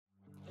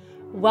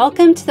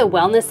Welcome to the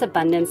Wellness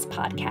Abundance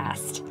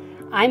Podcast.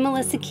 I'm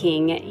Melissa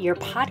King, your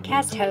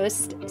podcast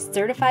host,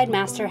 certified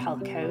master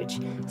health coach,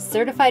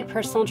 certified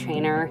personal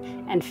trainer,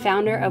 and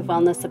founder of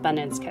Wellness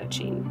Abundance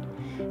Coaching.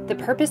 The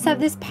purpose of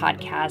this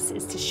podcast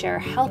is to share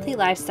healthy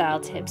lifestyle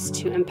tips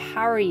to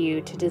empower you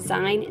to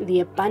design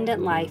the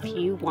abundant life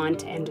you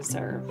want and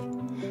deserve.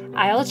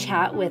 I'll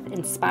chat with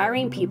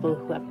inspiring people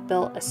who have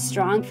built a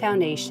strong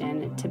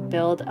foundation to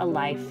build a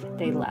life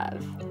they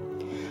love.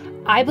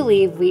 I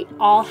believe we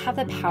all have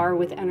the power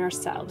within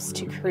ourselves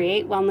to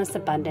create wellness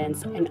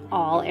abundance in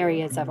all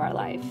areas of our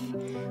life.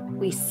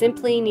 We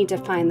simply need to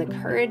find the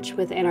courage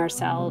within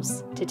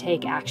ourselves to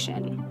take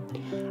action.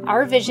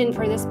 Our vision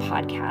for this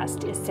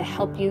podcast is to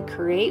help you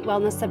create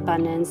wellness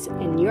abundance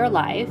in your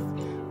life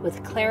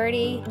with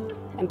clarity,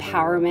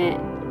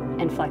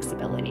 empowerment, and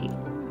flexibility.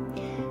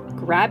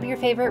 Grab your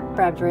favorite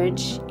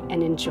beverage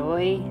and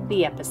enjoy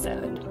the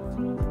episode.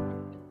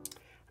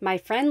 My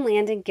friend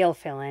Landon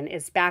Gilfillan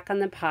is back on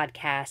the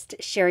podcast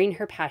sharing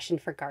her passion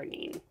for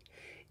gardening.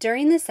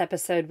 During this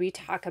episode, we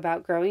talk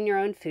about growing your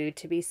own food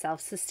to be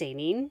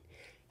self-sustaining,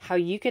 how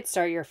you could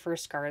start your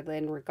first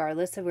garden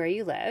regardless of where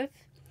you live,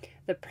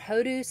 the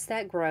produce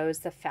that grows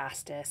the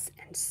fastest,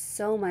 and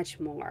so much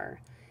more.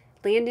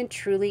 Landon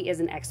truly is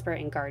an expert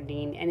in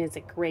gardening and is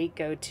a great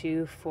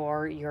go-to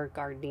for your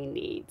gardening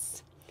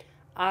needs.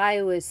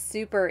 I was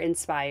super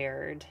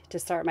inspired to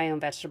start my own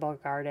vegetable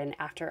garden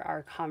after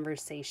our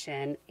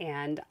conversation,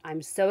 and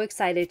I'm so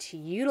excited to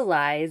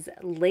utilize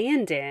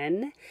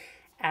Landon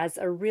as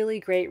a really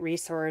great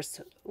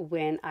resource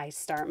when I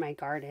start my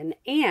garden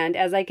and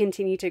as I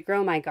continue to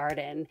grow my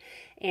garden.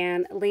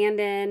 And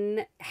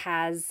Landon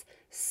has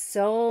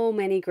so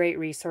many great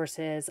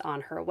resources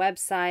on her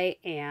website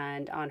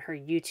and on her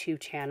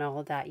YouTube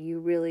channel that you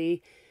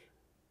really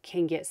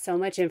can get so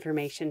much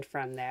information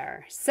from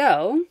there.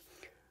 So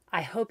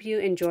I hope you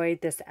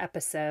enjoyed this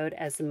episode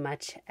as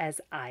much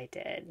as I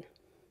did.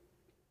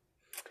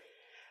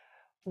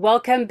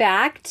 Welcome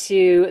back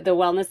to the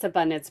Wellness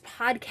Abundance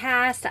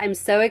Podcast. I'm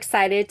so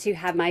excited to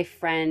have my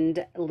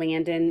friend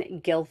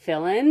Landon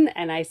Gilfillan,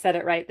 and I said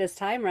it right this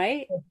time,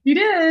 right? You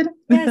did.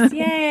 Yes,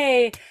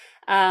 yay.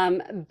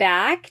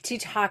 Back to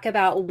talk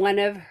about one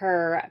of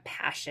her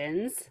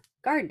passions,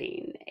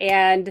 gardening.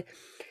 And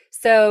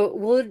so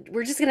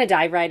we're just going to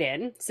dive right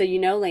in. So you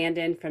know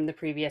Landon from the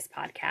previous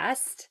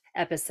podcast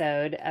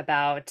episode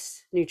about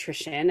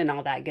nutrition and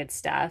all that good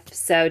stuff.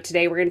 So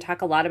today we're going to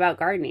talk a lot about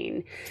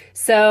gardening.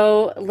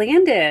 So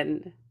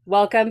Landon,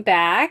 welcome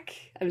back.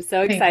 I'm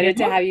so excited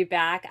to have you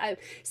back.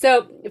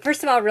 So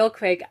first of all, real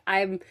quick,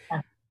 I'm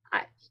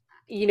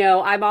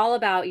all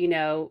about,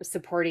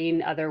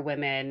 supporting other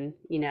women,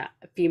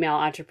 female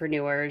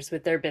entrepreneurs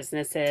with their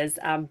businesses.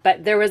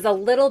 But there was a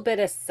little bit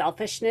of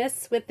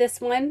selfishness with this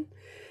one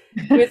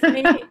with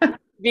me.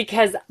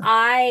 Because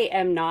I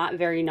am not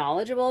very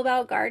knowledgeable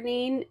about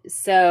gardening.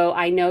 So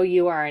I know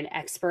you are an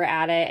expert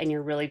at it and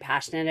you're really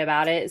passionate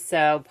about it.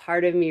 So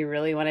part of me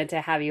really wanted to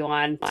have you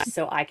on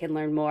so I can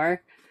learn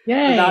more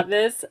about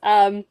this.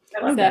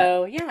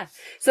 Yeah.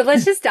 So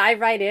let's just dive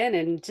right in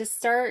and just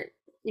start,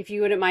 if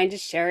you wouldn't mind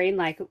just sharing,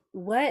 like,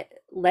 what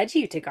led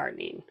you to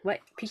gardening? What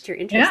piqued your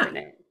interest in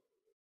it?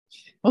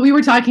 Well, we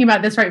were talking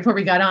about this right before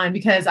we got on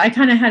because I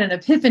kind of had an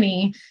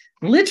epiphany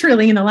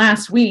literally in the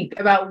last week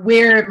about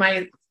where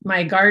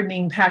my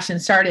gardening passion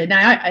started.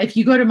 Now, if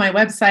you go to my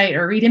website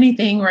or read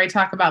anything where I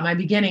talk about my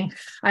beginning,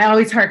 I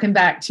always harken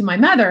back to my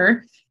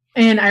mother.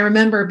 And I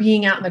remember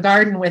being out in the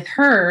garden with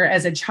her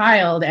as a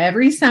child.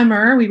 Every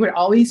summer, we would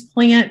always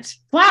plant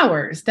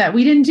flowers that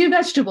we didn't do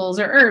vegetables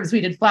or herbs. We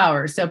did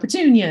flowers. So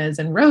petunias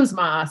and rose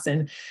moss.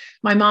 And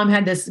my mom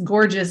had this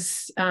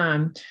gorgeous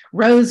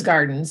rose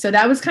garden. So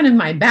that was kind of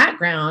my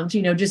background,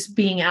 just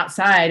being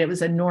outside. It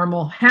was a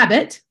normal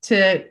habit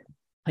to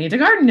plant a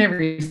garden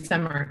every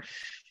summer.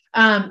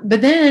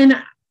 But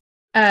then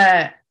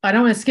I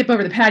don't want to skip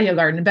over the patio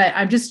garden, but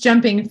I'm just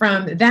jumping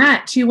from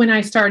that to when I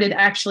started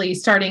actually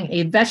starting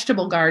a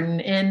vegetable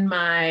garden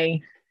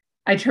I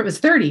was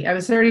 30. I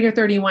was 30 or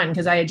 31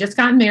 because I had just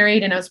gotten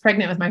married and I was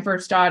pregnant with my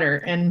first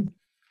daughter. And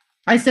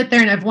I sit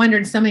there and I've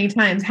wondered so many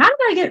times, how did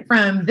I get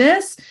from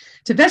this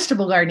to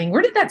vegetable gardening?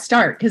 Where did that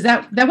start? Because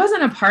that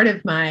wasn't a part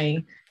of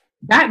my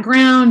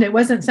background. It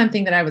wasn't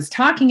something that I was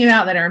talking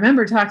about that I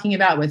remember talking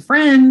about with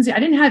friends. I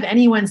didn't have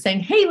anyone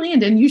saying, hey,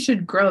 Landon, you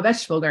should grow a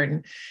vegetable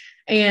garden.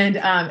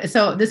 And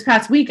so this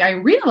past week, I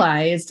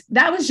realized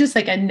that was just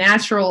like a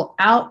natural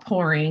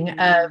outpouring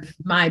of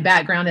my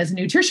background as a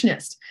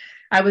nutritionist.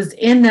 I was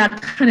in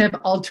that kind of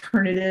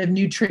alternative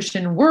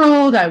nutrition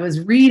world. I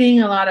was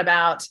reading a lot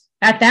about,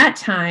 at that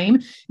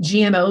time,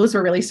 GMOs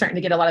were really starting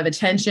to get a lot of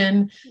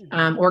attention.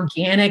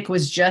 Organic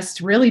was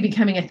just really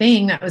becoming a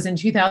thing. That was in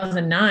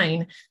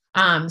 2009.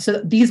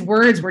 So these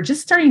words were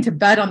just starting to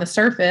bud on the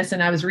surface,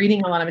 and I was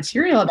reading a lot of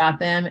material about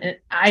them. And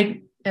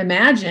I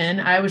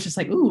was just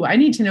like, ooh, I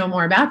need to know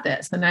more about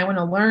this. And I want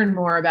to learn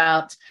more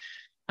about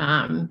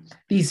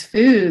these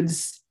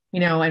foods,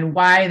 and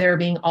why they're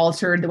being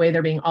altered the way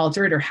they're being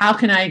altered, or how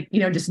can I,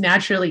 just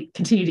naturally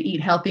continue to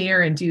eat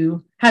healthier and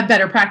have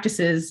better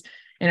practices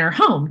in our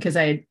home because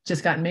I had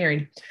just gotten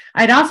married.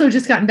 I'd also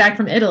just gotten back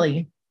from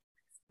Italy,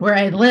 where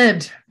I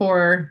lived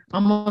for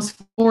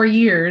almost 4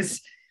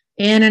 years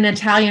in an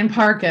Italian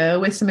parco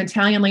with some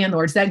Italian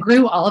landlords that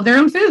grew all of their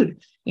own food,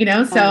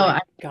 so I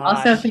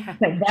also think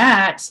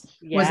that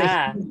was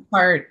a huge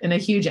part and a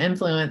huge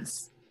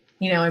influence,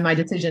 in my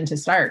decision to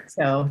start.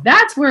 So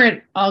that's where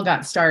it all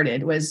got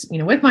started was,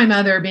 with my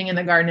mother being in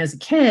the garden as a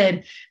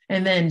kid,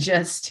 and then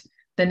just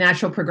the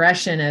natural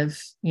progression of,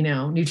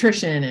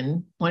 nutrition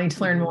and wanting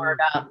to learn more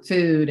about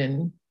food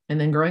and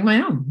then growing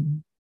my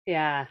own.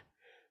 Yeah.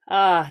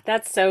 Oh,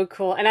 that's so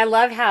cool. And I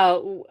love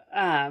how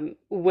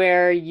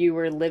where you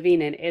were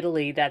living in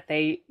Italy that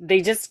they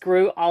just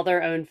grew all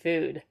their own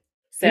food.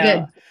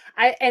 So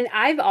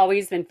I've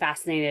always been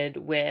fascinated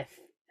with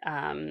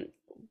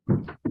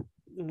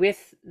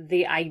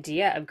the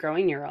idea of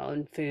growing your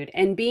own food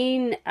and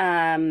being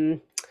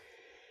having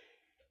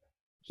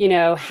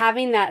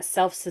that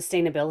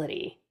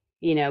self-sustainability,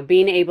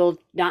 being able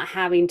not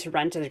having to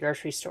run to the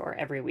grocery store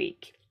every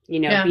week.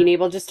 Being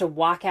able just to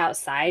walk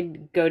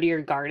outside, go to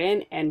your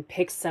garden and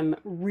pick some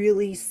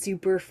really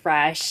super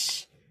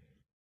fresh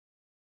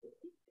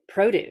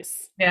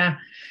produce. Yeah.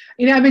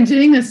 I've been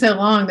doing this so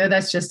long that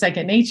that's just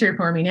second nature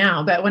for me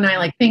now. But when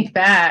I think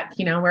back,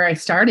 where I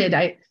started,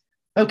 I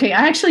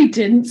actually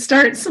didn't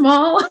start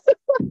small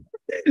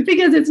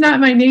because it's not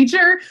my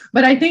nature,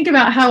 but I think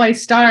about how I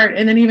start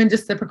and then even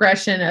just the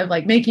progression of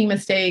making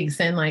mistakes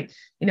and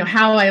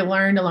how I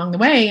learned along the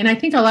way. And I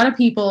think a lot of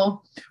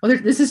people,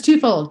 this is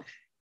twofold.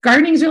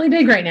 Gardening is really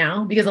big right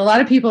now because a lot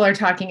of people are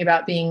talking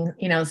about being,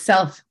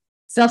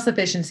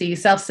 self-sufficiency,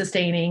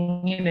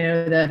 self-sustaining,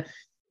 the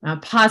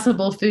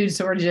possible food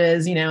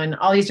shortages, and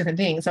all these different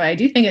things. So I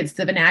do think it's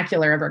the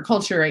vernacular of our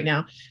culture right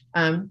now.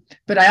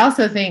 But I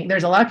also think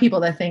there's a lot of people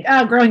that think,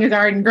 oh, growing a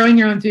garden, growing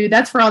your own food,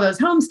 that's for all those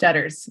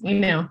homesteaders,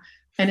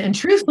 and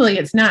truthfully,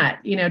 it's not.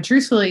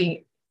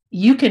 Truthfully,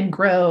 you can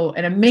grow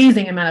an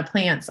amazing amount of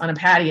plants on a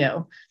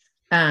patio.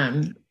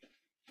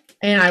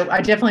 And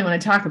I definitely want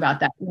to talk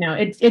about that.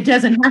 It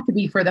doesn't have to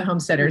be for the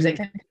homesteaders. It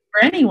can be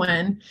for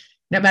anyone,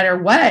 no matter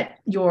what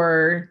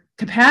your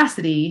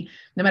capacity,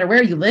 no matter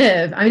where you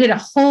live. I did a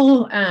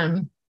whole,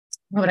 what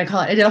would I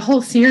call it? I did a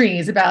whole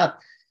series about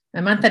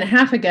a month and a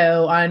half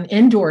ago on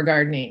indoor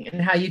gardening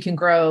and how you can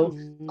grow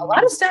a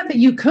lot of stuff that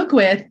you cook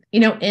with,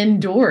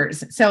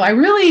 indoors. So I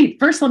really,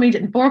 first, let me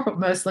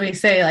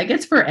say,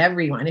 it's for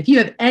everyone. If you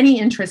have any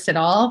interest at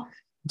all,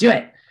 do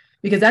it,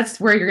 because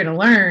that's where you're going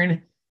to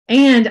learn.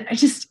 And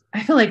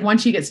I feel like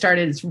once you get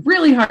started, it's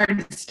really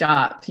hard to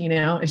stop.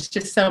 It's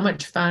just so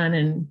much fun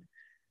and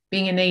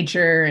being in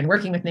nature and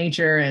working with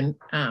nature. And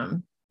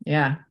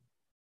yeah.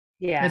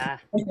 It's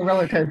like a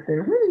roller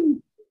coaster.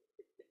 Woo.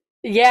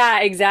 Yeah,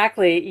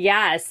 exactly.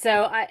 Yeah.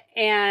 So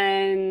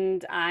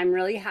and I'm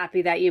really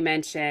happy that you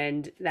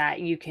mentioned that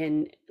you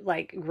can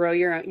grow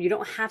your own. You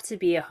don't have to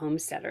be a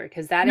homesteader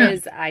because that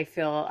is, I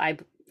feel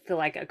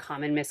like a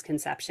common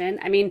misconception.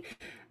 I mean,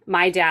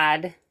 my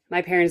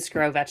parents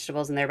grow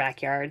vegetables in their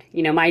backyard.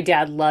 My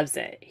dad loves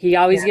it. He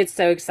always gets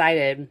so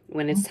excited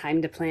when it's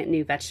time to plant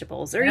new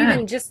vegetables or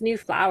even just new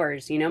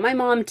flowers. My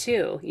mom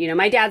too.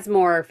 My dad's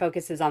more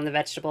focuses on the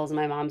vegetables and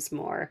my mom's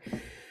more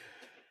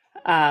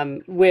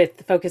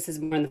focuses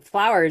more on the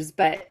flowers,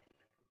 but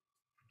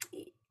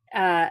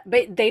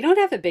they don't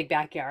have a big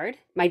backyard.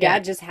 My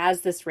dad just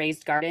has this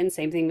raised garden.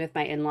 Same thing with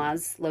my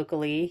in-laws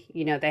locally.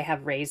 They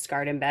have raised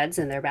garden beds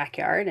in their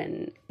backyard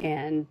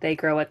and they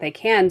grow what they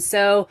can.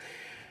 So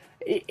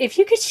if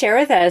you could share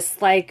with us,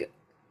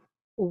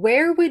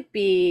 where would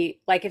be,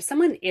 if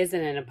someone is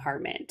in an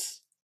apartment,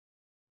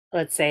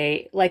 let's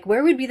say,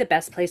 where would be the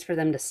best place for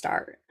them to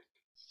start?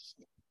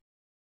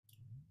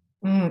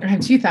 I have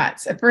two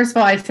thoughts. First of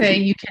all, I'd say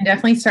you can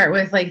definitely start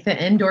with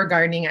the indoor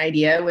gardening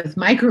idea with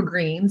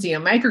microgreens.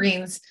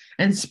 Microgreens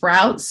and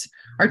sprouts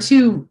are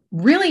two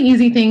really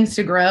easy things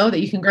to grow that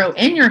you can grow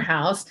in your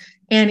house.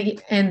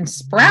 And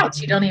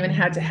sprouts, you don't even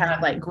have to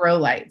have grow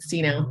lights,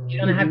 you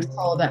don't have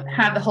to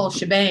have the whole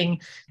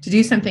shebang to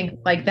do something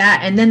like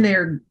that. And then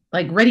they're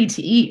ready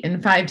to eat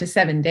in 5 to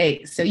 7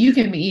 days. So you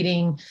can be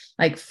eating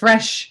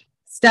fresh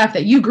stuff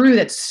that you grew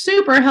that's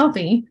super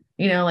healthy,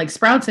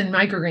 sprouts and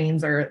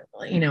microgreens are,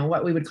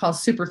 what we would call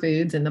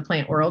superfoods in the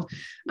plant world.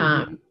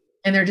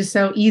 And they're just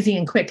so easy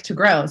and quick to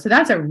grow. So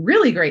that's a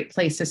really great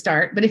place to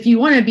start. But if you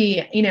want to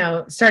be,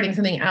 starting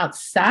something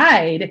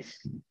outside,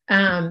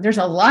 there's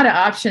a lot of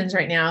options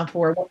right now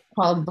for what's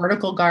called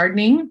vertical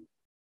gardening.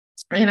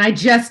 And I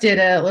just did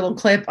a little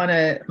clip on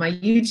my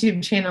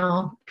YouTube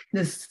channel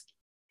this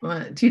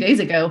 2 days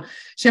ago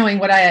showing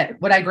what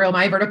I grow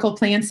my vertical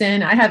plants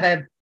in. I have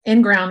a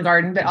in-ground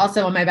garden, but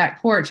also on my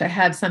back porch, I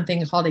have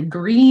something called a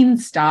green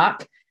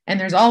stock. And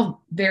there's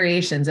all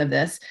variations of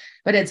this,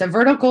 but it's a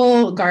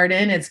vertical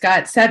garden. It's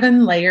got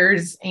 7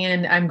 layers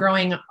and I'm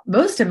growing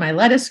most of my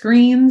lettuce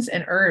greens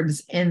and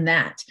herbs in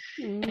that.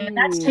 And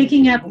that's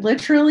taking up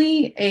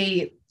literally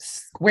a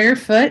square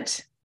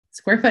foot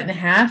and a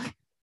half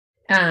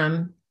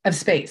of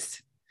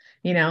space,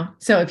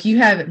 So if you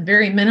have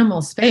very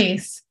minimal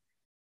space,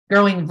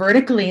 growing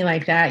vertically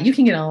like that, you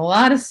can get a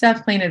lot of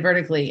stuff planted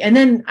vertically. And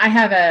then I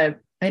have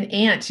an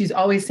aunt who's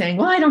always saying,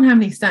 well, I don't have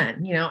any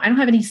sun. I don't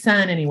have any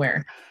sun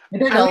anywhere. I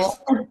was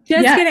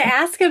just going to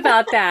ask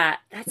about that.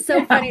 That's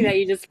so funny that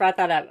you just brought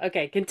that up.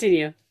 Okay,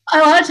 continue. A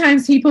lot of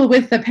times people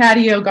with the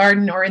patio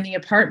garden or in the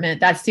apartment,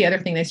 that's the other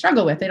thing they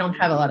struggle with. They don't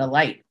have a lot of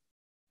light.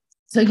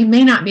 So you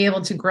may not be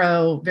able to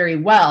grow very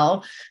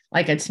well,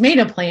 like a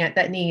tomato plant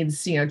that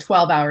needs,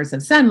 12 hours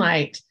of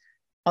sunlight,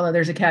 although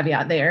there's a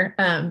caveat there.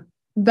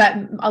 But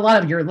a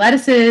lot of your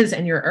lettuces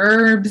and your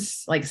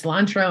herbs like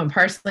cilantro and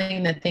parsley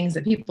and the things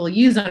that people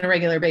use on a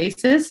regular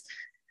basis,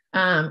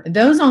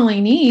 those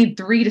only need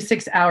 3 to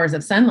 6 hours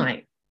of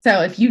sunlight.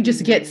 So if you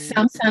just get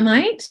some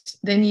sunlight,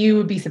 then you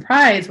would be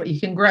surprised what you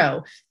can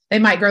grow. They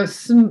might grow,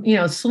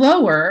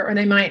 slower, or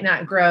they might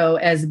not grow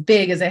as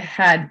big as they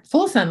had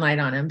full sunlight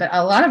on them. But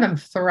a lot of them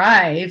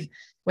thrive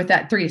with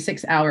that 3 to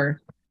 6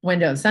 hour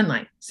window of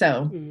sunlight.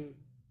 So,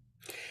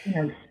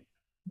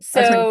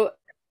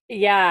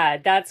 yeah,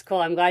 that's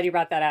cool. I'm glad you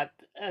brought that up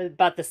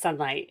about the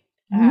sunlight.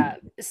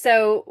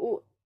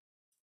 So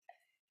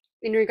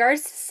in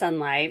regards to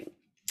sunlight,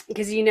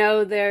 because,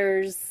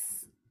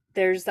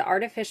 there's the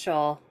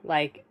artificial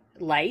like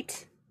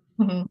lights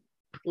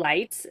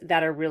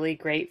that are really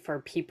great for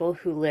people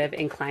who live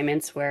in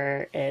climates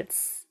where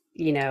it's,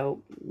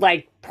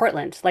 like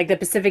Portland, like the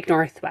Pacific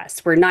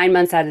Northwest, where 9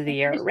 months out of the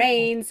year it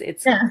rains.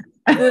 It's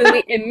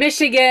gloomy in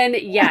Michigan.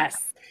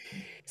 Yes.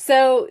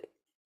 So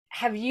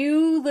have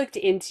you looked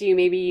into,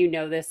 maybe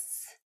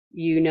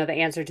the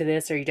answer to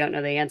this, or you don't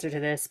know the answer to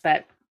this,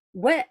 but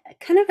what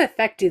kind of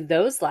effect do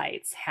those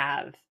lights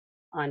have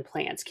on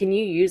plants? Can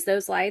you use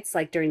those lights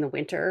like during the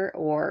winter,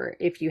 or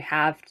if you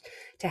have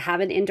to have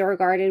an indoor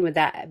garden,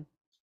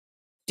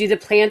 do the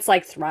plants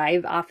like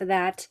thrive off of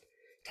that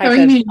type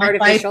of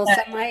artificial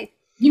sunlight?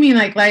 You mean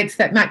like lights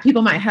that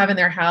people might have in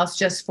their house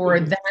just for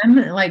them,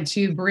 like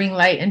to bring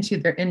light into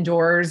their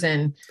indoors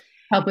and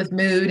help with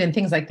mood and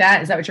things like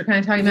that? Is that what you're kind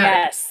of talking about?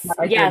 Yes.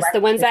 Yes. The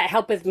ones that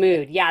help with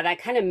mood. Yeah. That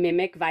kind of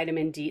mimic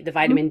vitamin D, the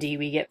vitamin D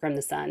we get from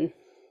the sun.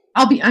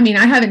 I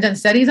haven't done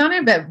studies on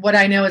it, but what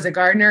I know as a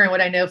gardener and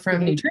what I know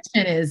from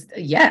nutrition is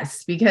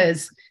yes,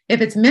 because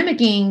if it's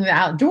mimicking the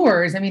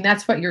outdoors,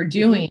 that's what you're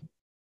doing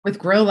with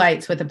grow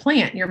lights with a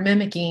plant. You're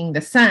mimicking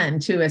the sun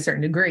to a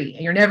certain degree.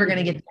 You're never going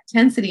to get the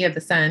intensity of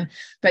the sun,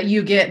 but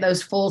you get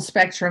those full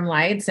spectrum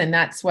lights, and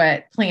that's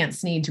what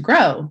plants need to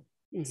grow.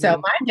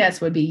 So my guess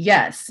would be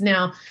yes.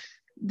 Now,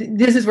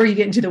 this is where you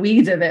get into the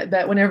weeds of it,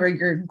 but whenever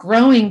you're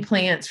growing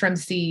plants from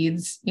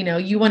seeds,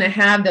 you want to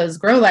have those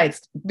grow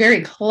lights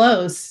very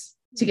close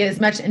to get as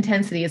much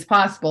intensity as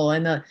possible,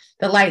 and the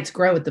lights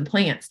grow with the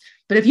plants.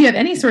 But if you have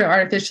any sort of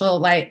artificial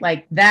light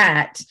like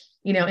that,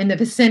 in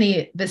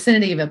the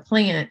vicinity of a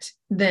plant,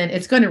 then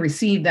it's going to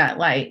receive that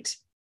light,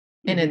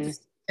 and it's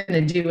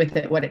going to do with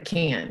it what it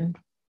can.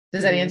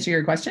 Does that answer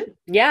your question?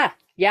 Yeah.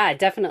 Yeah,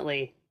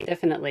 definitely.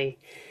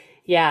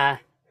 Yeah.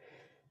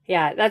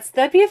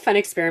 That'd be a fun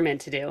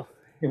experiment to do.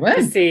 It would.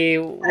 To see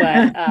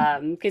what,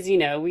 because,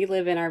 we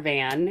live in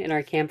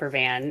our camper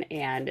van,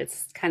 and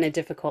it's kind of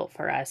difficult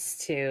for us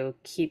to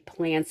keep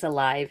plants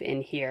alive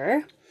in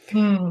here.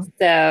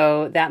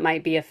 So that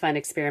might be a fun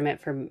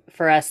experiment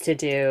for us to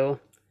do.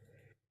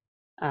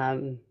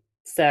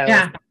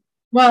 Yeah.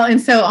 Well,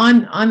 and so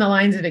on the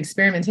lines of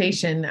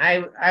experimentation,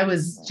 I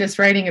was just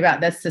writing about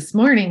this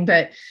morning,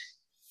 but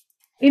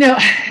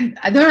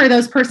there are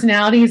those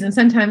personalities, and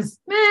sometimes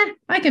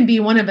I can be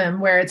one of them,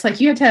 where it's like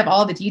you have to have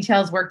all the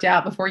details worked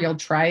out before you'll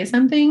try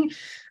something.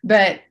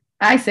 But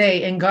I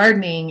say in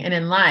gardening and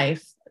in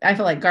life, I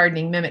feel like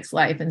gardening mimics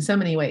life in so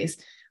many ways.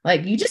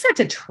 Like you just have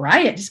to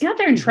try it. Just get out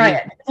there and try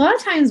it. A lot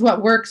of times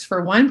what works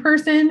for one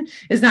person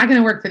is not going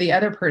to work for the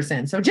other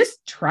person. So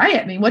just try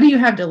it. What do you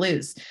have to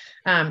lose?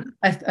 A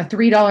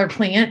 $3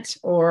 plant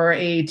or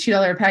a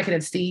 $2 packet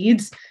of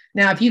seeds.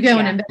 Now, if you go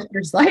and invest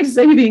your life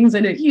savings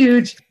in a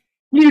huge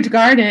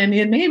garden,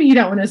 and maybe you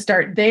don't want to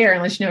start there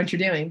unless you know what you're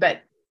doing.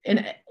 But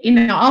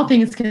all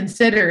things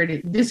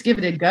considered, just give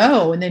it a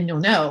go, and then you'll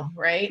know,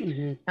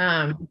 right?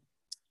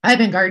 I've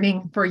been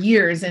gardening for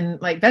years,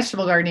 and like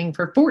vegetable gardening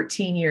for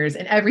 14 years.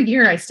 And every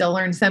year I still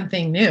learn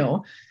something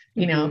new,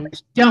 you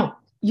got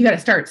to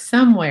start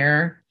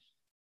somewhere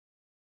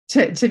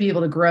to be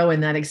able to grow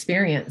in that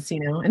experience,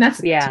 and that's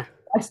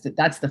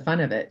the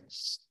fun of it.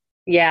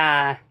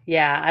 Yeah.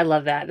 I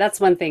love that. That's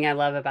one thing I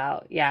love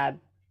about,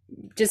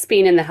 just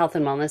being in the health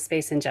and wellness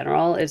space in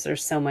general, is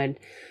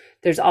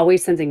there's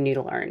always something new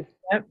to learn.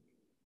 Yep.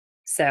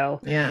 So,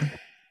 yeah.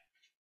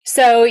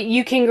 So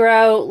you can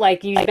grow,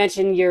 like you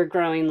mentioned, you're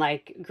growing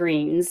like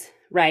greens,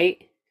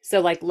 right?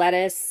 So like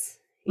lettuce,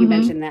 you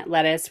mentioned that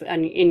lettuce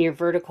in your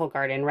vertical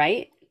garden,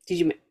 right? Did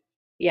you?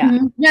 Yeah.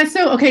 Yeah.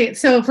 So, okay.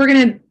 So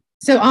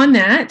on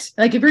that,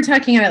 like if you're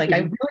talking about like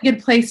a really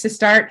good place to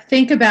start,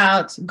 think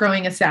about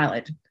growing a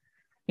salad.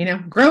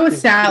 Grow a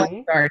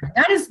salad garden.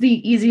 That is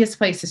the easiest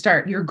place to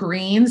start. Your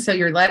greens, so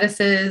your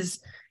lettuces,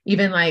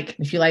 even like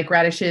if you like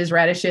radishes,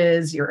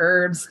 your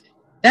herbs,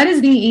 that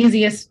is the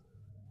easiest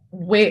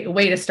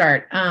way to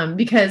start,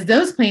 because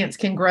those plants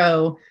can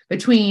grow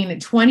between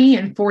 20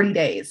 and 40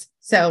 days.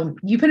 So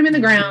you put them in the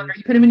ground, or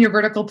you put them in your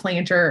vertical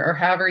planter, or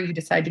however you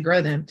decide to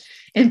grow them.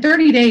 In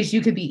 30 days,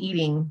 you could be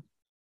eating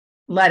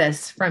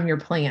lettuce from your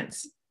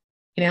plants.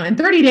 In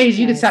 30 days,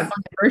 you could stop going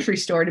to the grocery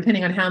store,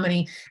 depending on how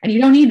many, and you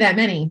don't need that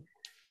many.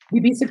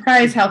 You'd be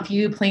surprised how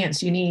few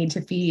plants you need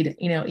to feed,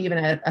 even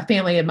a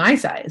family of my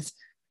size.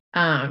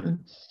 I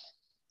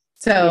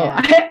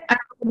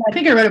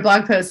think I wrote a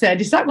blog post said,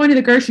 you stop going to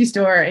the grocery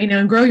store,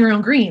 and grow your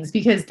own greens,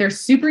 because they're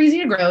super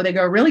easy to grow. They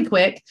grow really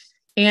quick,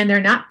 and they're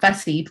not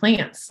fussy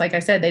plants. Like I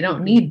said, they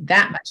don't need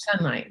that much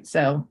sunlight.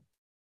 So,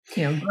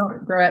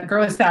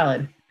 grow a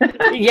salad.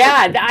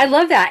 Yeah, I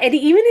love that. And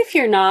even if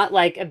you're not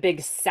like a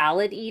big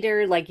salad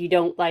eater, like you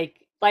don't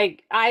like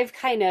I've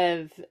kind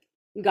of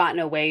gotten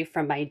away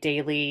from my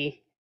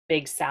daily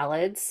big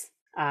salads,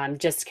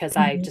 just because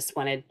I just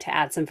wanted to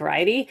add some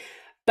variety.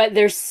 But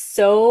there's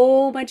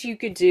so much you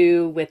could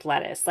do with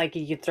lettuce. Like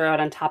you could throw it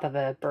on top of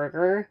a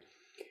burger,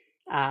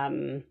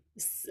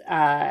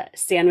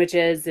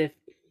 sandwiches if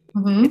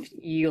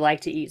you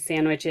like to eat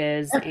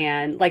sandwiches,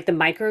 and like the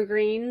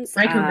microgreens.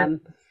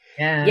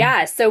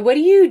 Yeah. So what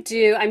do you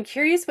do? I'm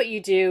curious what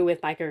you do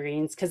with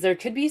microgreens, because there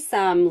could be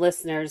some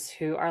listeners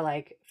who are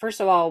like, first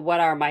of all, what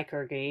are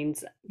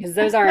microgreens? Because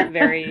those aren't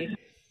very,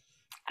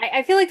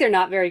 I feel like they're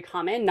not very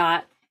common.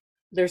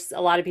 There's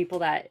a lot of people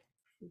that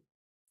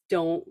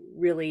don't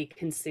really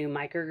consume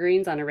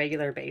microgreens on a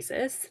regular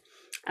basis.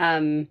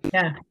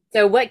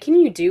 So what can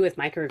you do with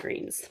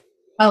microgreens?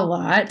 A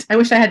lot. I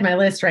wish I had my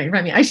list right in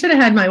front of me. I should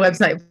have had my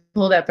website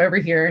pulled up over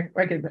here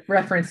where I could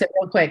reference it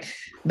real quick.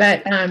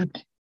 But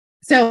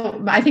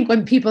so I think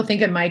when people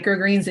think of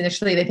microgreens,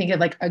 initially they think of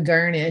like a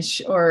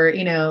garnish, or,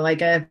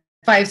 like a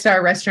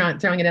 5-star restaurant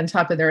throwing it on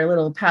top of their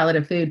little palette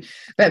of food.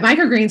 But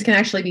microgreens can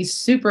actually be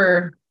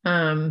super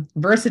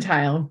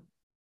versatile.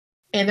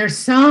 And there's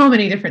so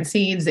many different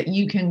seeds that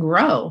you can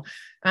grow.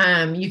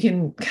 You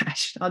can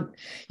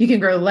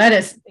grow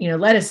lettuce,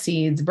 lettuce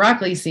seeds,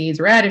 broccoli seeds,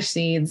 radish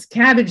seeds,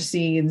 cabbage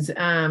seeds,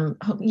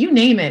 you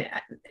name it.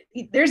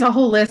 There's a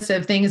whole list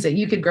of things that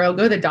you could grow.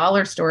 Go to the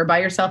dollar store, buy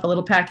yourself a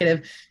little packet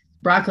of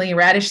broccoli and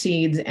radish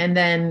seeds, and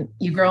then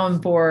you grow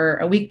them for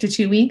a week to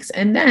 2 weeks.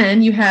 And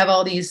then you have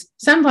all these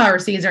sunflower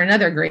seeds are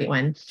another great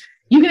one.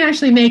 You can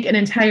actually make an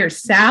entire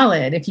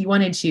salad if you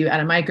wanted to out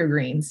of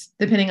microgreens,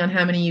 depending on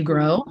how many you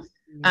grow.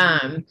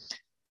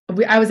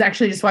 I was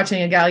actually just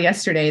watching a gal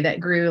yesterday that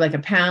grew like a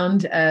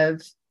pound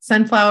of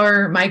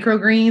sunflower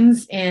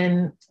microgreens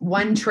in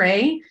one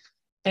tray,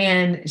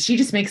 and she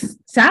just makes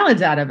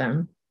salads out of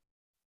them.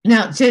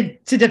 Now, to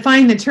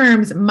define the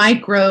terms,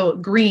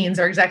 microgreens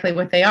are exactly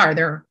what they are.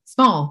 They're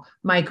small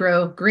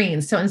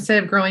microgreens. So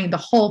instead of growing the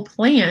whole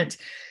plant,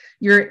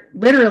 you're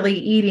literally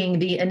eating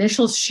the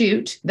initial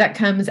shoot that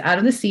comes out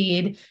of the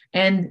seed,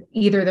 and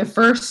either the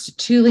first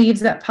 2 leaves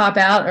that pop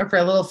out, or for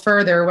a little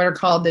further, what are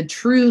called the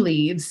true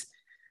leaves.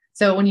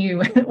 So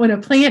when a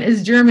plant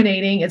is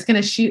germinating, it's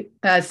going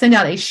to send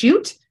out a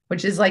shoot,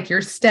 which is like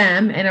your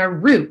stem, and a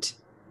root,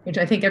 which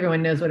I think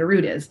everyone knows what a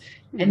root is.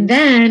 And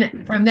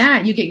then from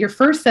that, you get your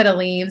first set of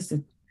leaves,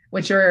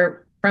 which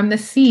are from the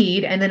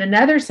seed, and then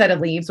another set of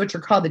leaves, which are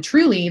called the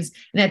true leaves.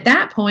 And at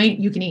that point,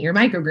 you can eat your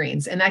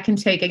microgreens. And that can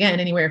take, again,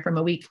 anywhere from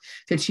a week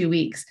to 2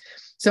 weeks.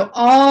 So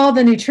all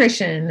the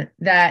nutrition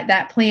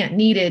that plant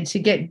needed to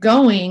get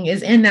going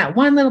is in that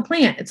one little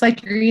plant. It's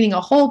like you're eating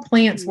a whole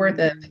plant's worth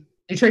of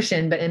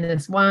nutrition, but in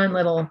this one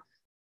little,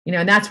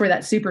 and that's where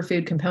that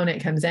superfood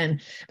component comes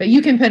in. But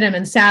you can put them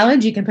in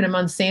salads. You can put them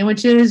on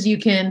sandwiches. You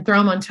can throw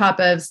them on top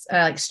of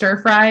like stir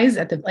fries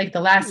at the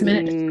last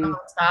minute, just throw them on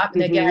top,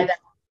 and they get that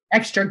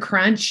extra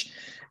crunch.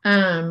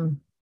 I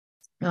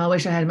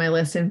wish I had my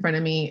list in front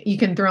of me. You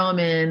can throw them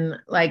in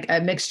like a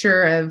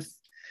mixture of,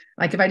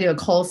 like if I do a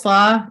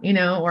coleslaw,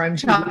 or I'm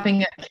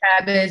chopping up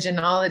cabbage and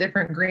all the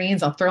different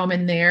greens, I'll throw them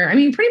in there. I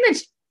mean, pretty much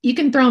you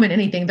can throw them in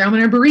anything. Throw them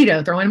in a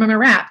burrito, throw them in a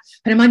wrap,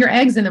 put them on your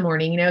eggs in the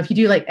morning. If you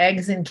do like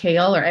eggs and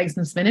kale or eggs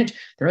and spinach,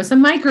 throw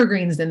some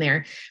microgreens in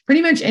there.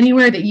 Pretty much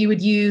anywhere that you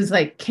would use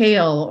like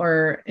kale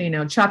or,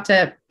 chopped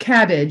up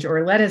cabbage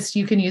or lettuce,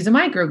 you can use a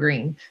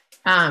microgreen.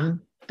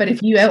 But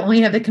if you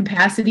only have the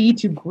capacity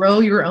to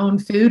grow your own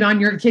food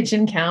on your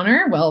kitchen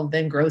counter, well,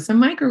 then grow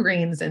some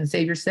microgreens and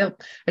save yourself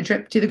a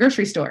trip to the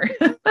grocery store.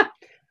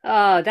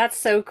 Oh, that's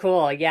so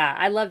cool. Yeah,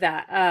 I love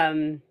that.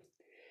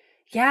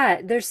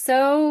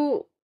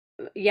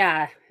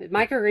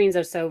 Microgreens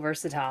are so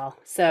versatile.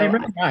 So They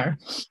really are.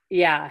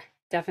 Yeah,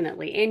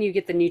 definitely. And you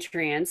get the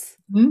nutrients,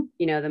 the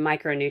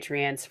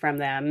micronutrients from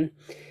them.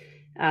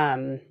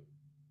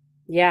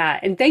 Yeah,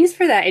 and thanks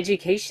for that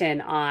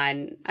education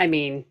on,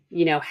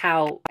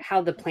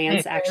 how the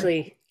plants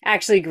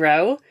actually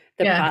grow,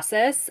 the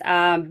process,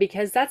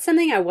 because that's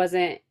something I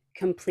wasn't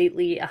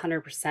completely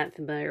 100%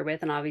 familiar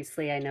with. And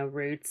obviously I know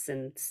roots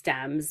and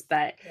stems,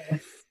 but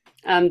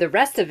the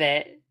rest of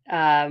it,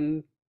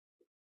 I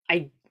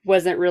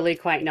wasn't really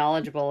quite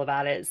knowledgeable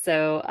about it.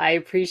 So I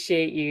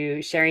appreciate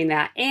you sharing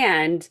that.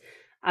 And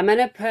I'm going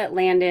to put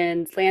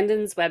Landon's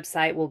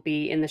website will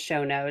be in the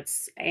show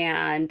notes.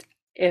 And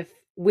if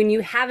when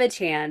you have a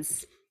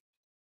chance,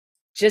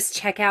 just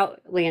check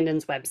out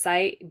Landon's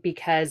website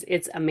because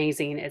it's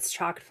amazing. It's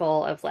chock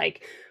full of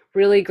like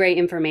really great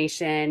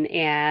information.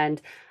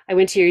 And I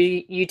went to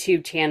your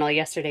YouTube channel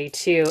yesterday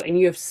too, and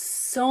you have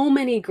so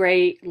many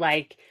great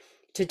like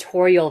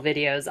tutorial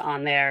videos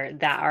on there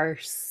that are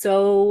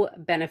so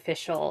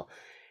beneficial.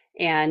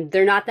 And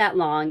they're not that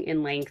long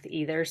in length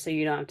either, so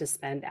you don't have to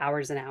spend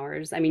hours and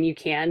hours. I mean, you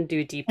can do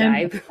a deep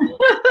dive.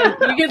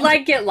 And you could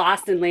like get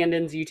lost in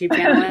Landon's YouTube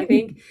channel, I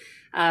think.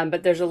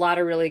 But there's a lot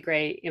of really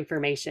great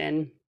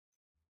information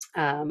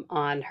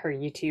on her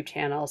YouTube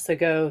channel. So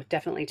go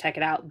definitely check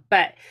it out.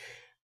 But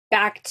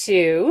back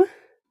to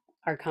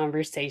our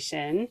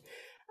conversation.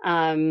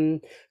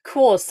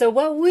 Cool. So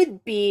what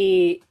would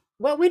be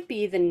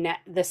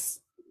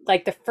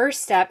the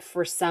first step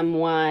for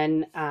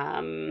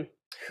someone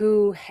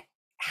who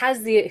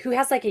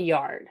has like a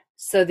yard?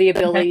 So the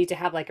ability to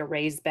have like a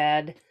raised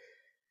bed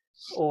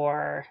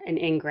or an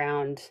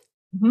in-ground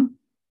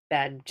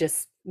bed.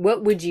 Just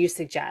what would you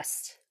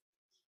suggest?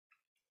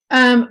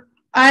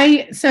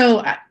 I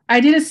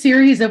did a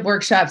series of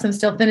workshops. I'm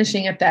still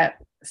finishing up that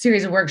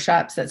series of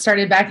workshops that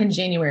started back in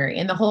January.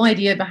 And the whole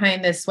idea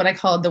behind this, what I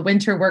called the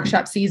winter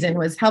workshop season,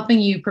 was helping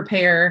you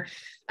prepare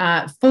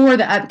for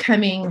the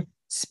upcoming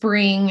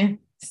spring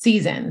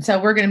season.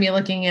 So we're going to be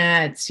looking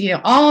at,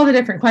 all the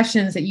different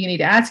questions that you need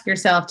to ask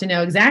yourself to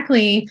know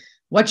exactly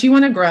what you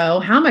want to grow,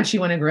 how much you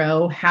want to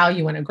grow, how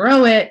you want to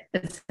grow it,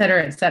 et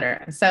cetera, et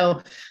cetera.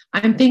 So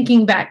I'm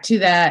thinking back to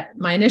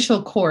my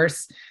initial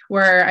course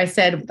where I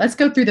said, let's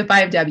go through the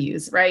 5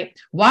 W's, right?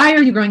 Why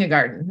are you growing a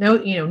garden?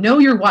 Know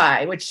your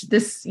why, which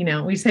this,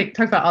 we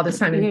talk about all this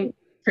time in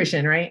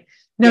nutrition, right?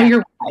 Know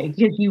your why,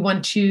 because you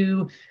want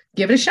to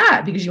give it a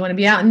shot, because you want to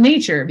be out in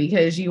nature,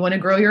 because you want to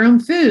grow your own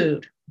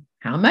food.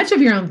 How much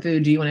of your own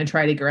food do you want to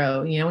try to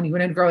grow? When you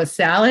want to grow a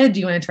salad,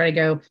 do you want to try to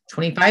go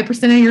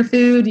 25% of your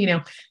food?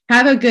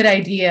 Have a good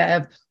idea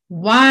of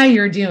why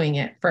you're doing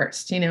it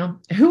first.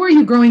 Who are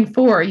you growing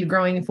for? Are you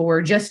growing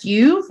for just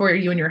you, for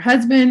you and your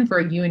husband, for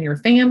you and your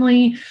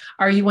family?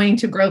 Are you wanting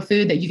to grow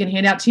food that you can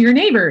hand out to your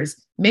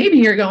neighbors? Maybe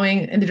you're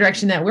going in the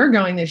direction that we're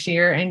going this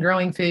year and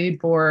growing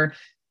food for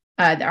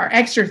our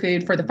extra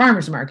food for the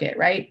farmer's market,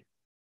 right?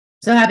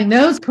 So having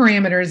those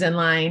parameters in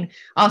line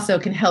also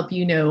can help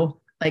you know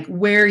like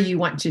where you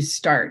want to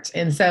start.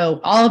 And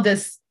so all of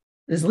this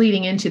is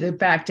leading into the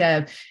fact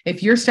of,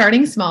 if you're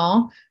starting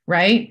small,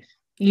 right?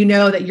 You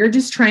know that you're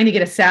just trying to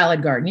get a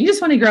salad garden. You just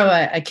want to grow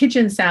a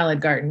kitchen salad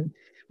garden.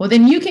 Well,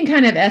 then you can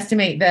kind of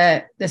estimate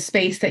the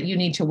space that you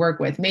need to work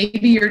with.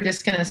 Maybe you're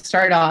just going to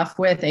start off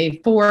with a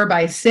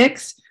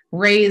 4x6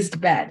 raised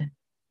bed.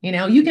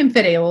 You can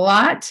fit a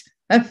lot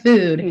of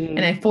food in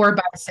a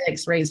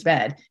 4x6 raised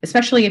bed,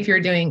 especially if you're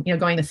doing,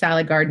 going the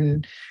salad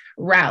garden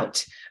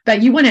route.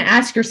 But you want to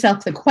ask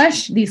yourself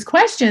these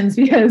questions,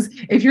 because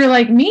if you're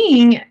like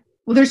me,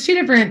 well, there's two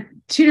different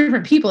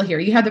people here.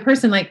 You have the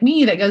person like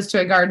me that goes to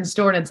a garden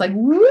store and it's like,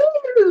 woo,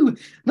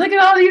 look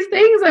at all these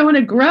things I want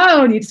to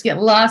grow. And you just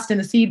get lost in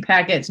the seed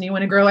packets and you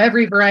want to grow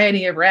every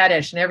variety of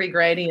radish and every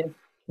variety of,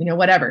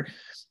 whatever.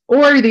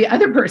 Or the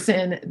other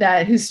person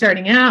who's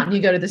starting out and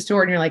you go to the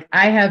store and you're like,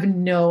 I have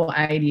no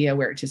idea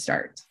where to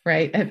start,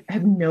 right? I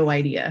have no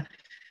idea.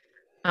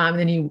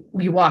 Then you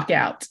walk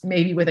out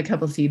maybe with a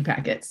couple seed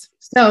packets.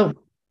 So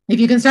if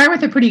you can start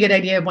with a pretty good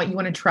idea of what you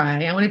want to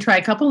try, I want to try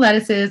a couple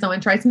lettuces. I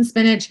want to try some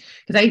spinach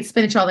because I eat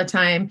spinach all the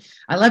time.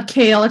 I love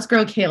kale. Let's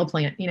grow a kale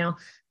plant.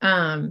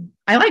 I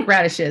like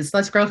radishes.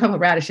 Let's grow a couple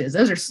of radishes.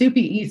 Those are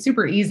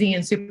super easy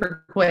and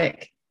super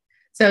quick.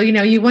 So,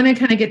 you want to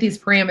kind of get these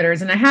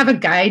parameters. And I have a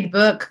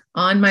guidebook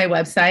on my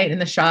website in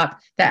the shop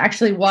that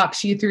actually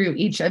walks you through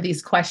each of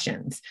these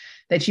questions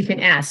that you can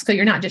ask. So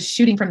you're not just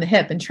shooting from the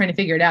hip and trying to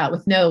figure it out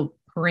with no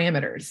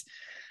parameters.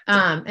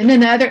 And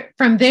then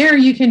from there,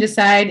 you can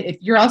decide if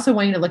you're also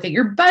wanting to look at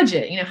your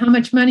budget. How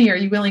much money are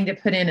you willing to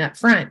put in up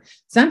front?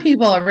 Some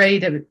people are ready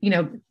to,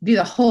 do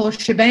the whole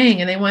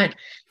shebang and they want,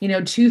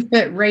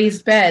 2-foot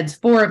raised beds,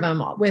 4 of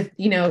them with,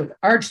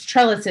 arched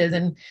trellises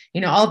and,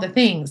 all the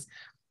things.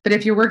 But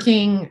if you're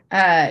working,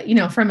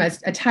 from a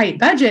tight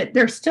budget,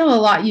 there's still a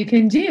lot you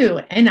can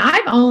do. And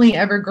I've only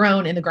ever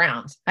grown in the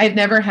ground. I've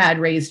never had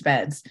raised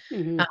beds.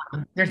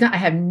 I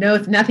have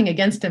nothing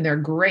against them. They're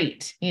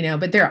great,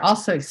 but they're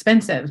also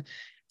expensive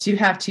to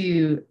have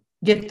to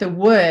get the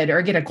wood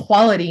or get a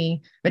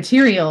quality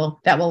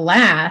material that will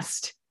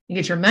last and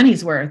get your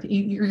money's worth.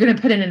 You're going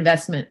to put an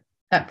investment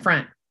up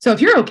front. So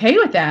if you're okay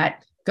with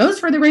that, goes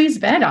for the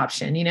raised bed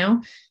option,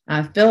 you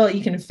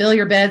can fill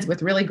your beds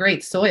with really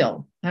great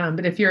soil.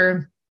 But if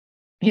you're,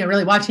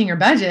 really watching your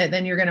budget,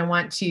 then you're going to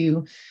want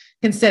to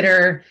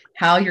consider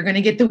how you're going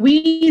to get the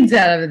weeds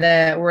out of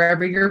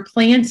wherever you're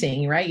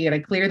planting, right? You got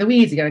to clear the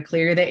weeds, you got to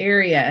clear the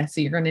area.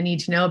 So you're going to need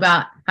to know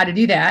about how to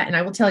do that. And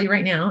I will tell you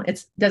right now,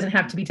 it doesn't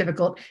have to be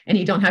difficult, and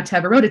you don't have to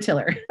have a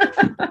rototiller.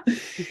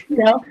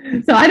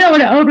 So I don't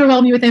want to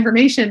overwhelm you with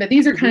information, but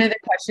these are kind of the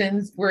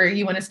questions where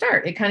you want to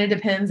start. It kind of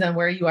depends on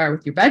where you are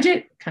with your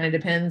budget. Kind of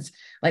depends,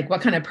 like,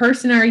 what kind of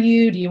person are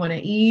you? Do you want to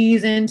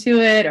ease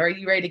into it? Or are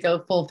you ready to go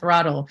full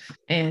throttle?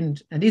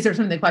 And these are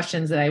some of the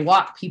questions that I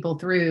walk people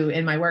through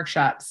in my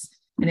workshops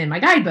and in my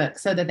guidebook,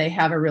 so that they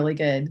have a really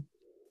good,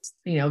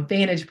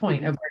 vantage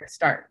point of where to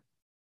start.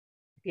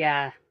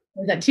 Yeah.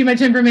 Is that too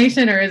much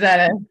information, or is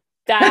that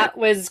That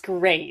was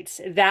great.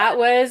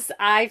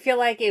 I feel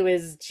like it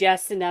was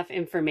just enough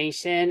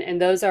information. And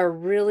those are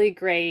really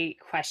great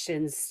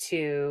questions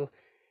to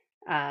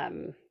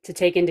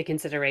take into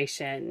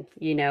consideration,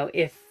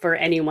 if for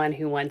anyone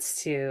who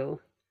wants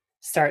to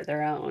start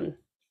their own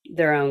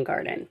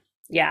garden.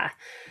 Yeah.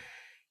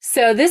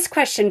 So this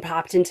question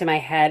popped into my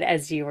head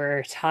as you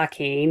were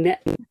talking.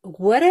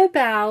 What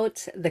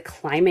about the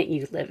climate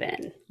you live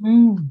in?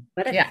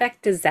 What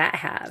effect does that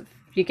have?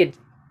 If you could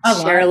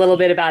share a little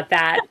bit about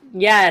that.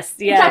 Yes.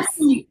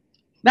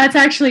 That's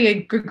actually a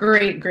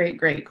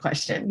great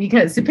question,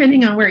 because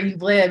depending on where you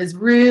live is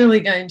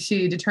really going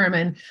to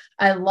determine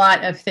a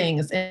lot of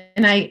things.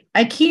 And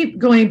I keep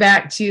going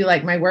back to,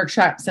 like, my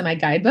workshops and my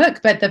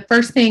guidebook, but the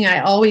first thing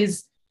I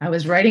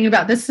was writing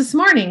about this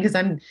morning, because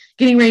I'm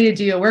getting ready to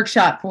do a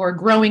workshop for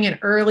growing an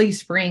early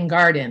spring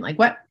garden. Like,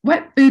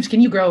 what foods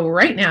can you grow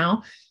right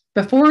now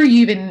before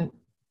you even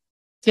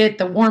get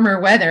the warmer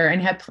weather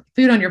and have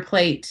food on your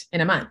plate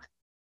in a month?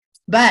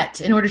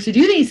 But in order to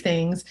do these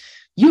things,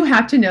 you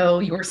have to know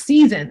your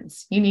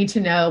seasons. You need to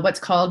know what's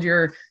called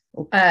your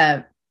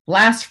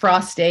last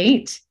frost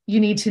date. You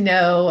need to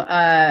know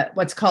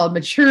what's called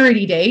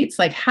maturity dates,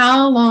 like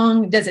how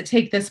long does it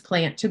take this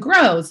plant to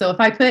grow? So if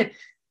I put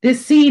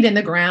this seed in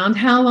the ground,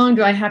 how long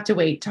do I have to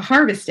wait to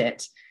harvest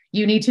it?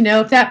 You need to know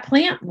if that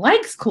plant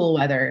likes cool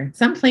weather.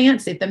 Some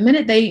plants, if the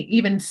minute they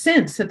even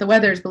sense that the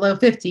weather is below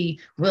 50,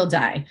 will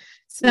die.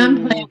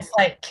 Some plants,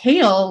 like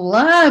kale,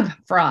 love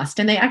frost,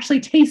 and they actually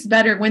taste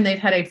better when they've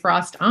had a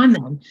frost on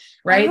them,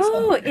 right?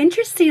 Oh,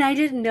 interesting. I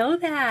didn't know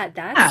that.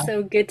 That's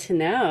so good to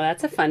know.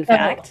 That's a fun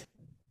fact.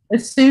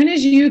 As soon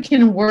as you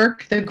can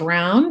work the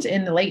ground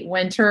in the late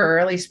winter or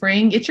early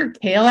spring, get your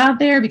kale out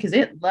there, because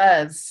it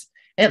loves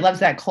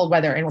that cold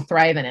weather and will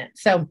thrive in it.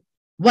 So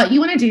what you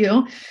want to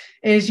do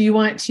is you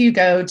want to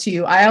go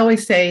to, I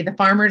always say, the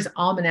Farmer's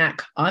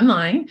Almanac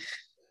online.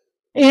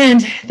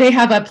 And they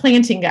have a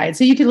planting guide.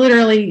 So you can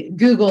literally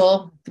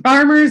Google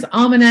Farmer's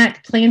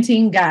Almanac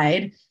Planting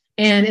Guide,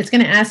 and it's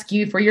going to ask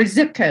you for your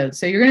zip code.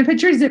 So you're going to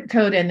put your zip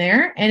code in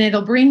there, and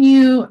it'll bring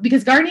you,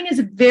 because gardening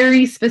is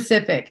very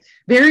specific,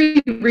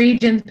 very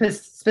region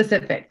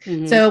specific.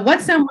 So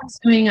what someone's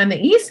doing on the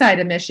east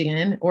side of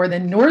Michigan or the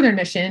northern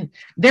Michigan,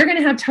 they're going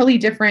to have totally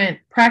different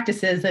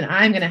practices than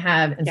I'm going to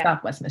have in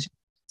Southwest Michigan.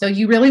 So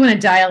you really want to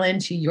dial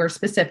into your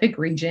specific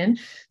region.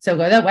 So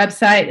go to that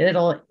website.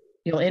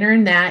 You'll enter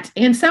in that,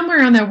 and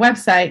somewhere on their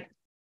website,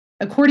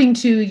 according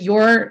to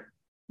your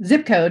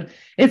zip code,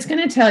 it's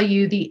going to tell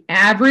you the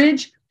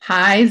average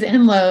highs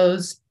and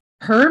lows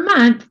per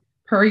month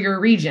per your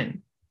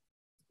region.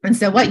 And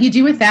so what you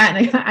do with that,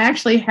 and I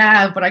actually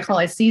have what I call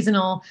a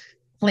seasonal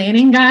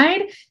planning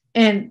guide,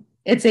 and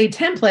it's a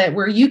template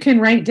where you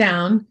can write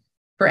down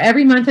for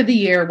every month of the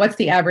year, what's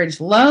the average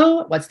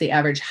low, what's the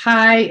average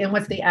high, and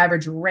what's the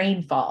average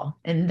rainfall.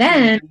 And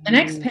then the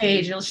next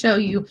page, it'll show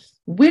you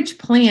which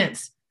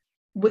plants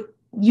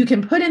you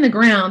can put in the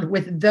ground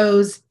with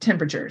those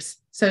temperatures.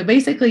 So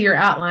basically you're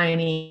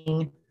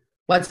outlining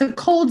what's a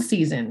cold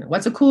season,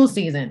 what's a cool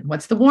season,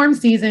 what's the warm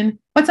season,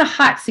 what's a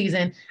hot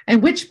season,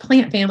 and which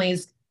plant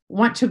families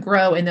want to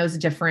grow in those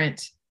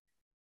different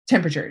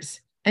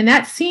temperatures. And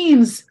that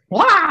seems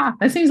a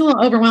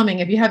little overwhelming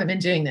if you haven't been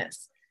doing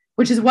this,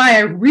 which is why I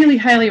really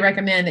highly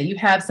recommend that you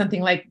have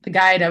something like the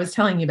guide I was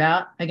telling you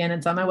about. Again,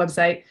 it's on my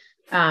website.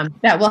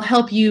 That will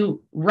help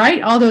you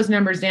write all those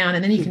numbers down,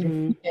 and then you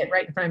can see it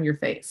right in front of your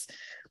face.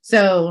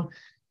 So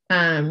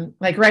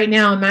like right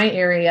now in my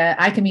area,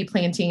 I can be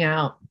planting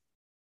out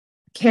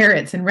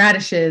carrots and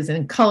radishes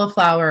and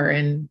cauliflower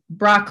and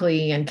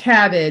broccoli and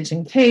cabbage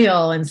and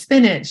kale and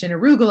spinach and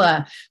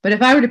arugula. But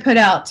if I were to put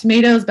out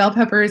tomatoes, bell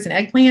peppers,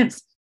 and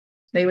eggplants,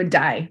 they would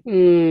die.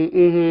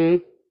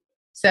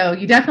 So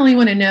you definitely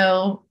want to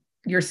know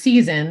your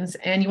seasons,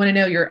 and you want to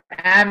know your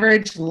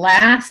average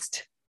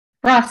last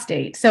frost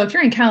date. So if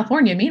you're in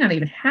California, you may not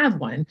even have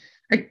one.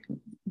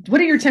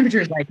 What are your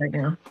temperatures like right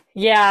now?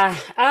 Yeah.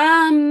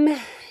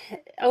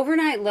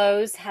 Overnight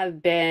lows have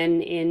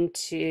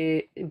it's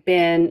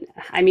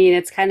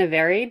kind of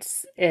varied.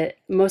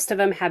 Most of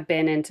them have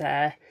been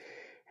into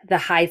the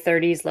high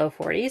 30s, low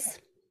 40s.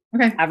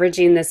 Okay.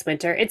 Averaging this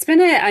winter. It's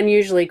been an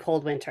unusually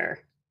cold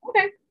winter.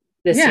 Okay.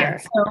 This year.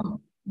 So,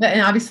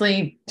 and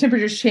obviously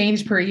temperatures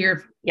change per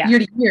year, year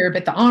to year,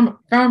 but the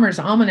Farmer's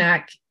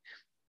Almanac,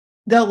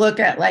 they'll look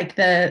at like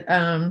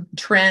the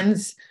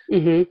trends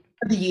of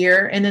the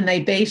year, and then they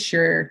base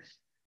your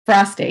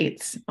frost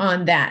dates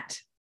on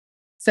that.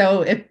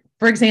 So if,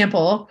 for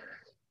example,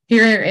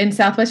 here in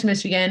Southwest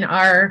Michigan,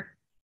 our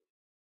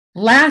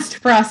last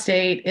frost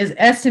date is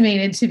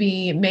estimated to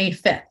be May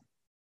 5th.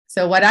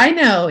 So what I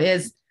know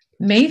is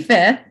May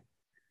 5th,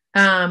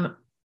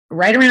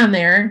 right around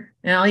there,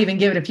 and I'll even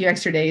give it a few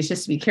extra days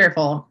just to be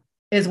careful,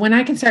 is when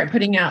I can start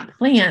putting out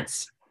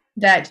plants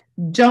that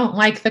don't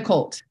like the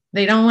cold.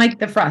 They don't like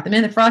the frost. The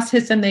minute the frost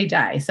hits them, they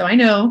die. So I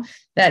know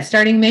that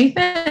starting May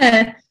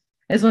 5th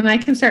is when I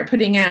can start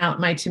putting out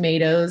my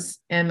tomatoes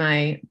and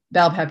my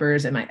bell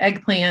peppers and my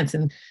eggplants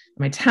and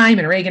my thyme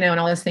and oregano and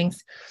all those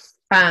things.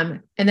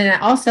 And then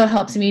it also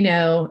helps me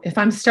know if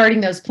I'm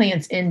starting those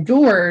plants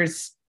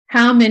indoors,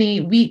 how many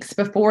weeks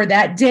before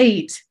that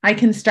date I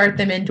can start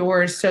them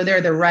indoors so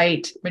they're the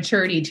right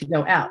maturity to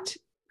go out,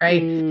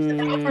 right?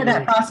 So for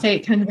that frost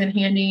date comes in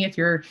handy if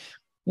you're,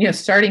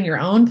 starting your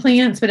own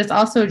plants, but it's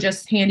also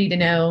just handy to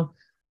know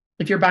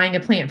if you're buying a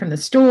plant from the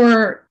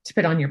store to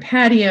put on your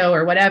patio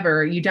or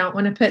whatever, you don't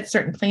want to put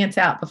certain plants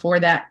out before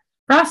that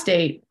frost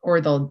date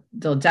or they'll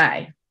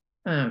die.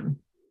 So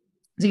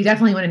you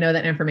definitely want to know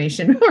that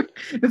information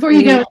before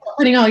you go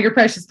putting all your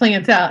precious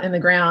plants out in the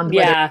ground.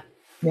 Yeah.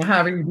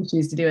 However you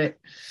choose to do it.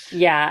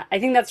 Yeah. I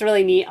think that's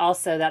really neat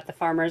also that with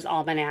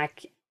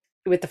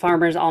the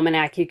Farmer's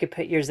Almanac, you could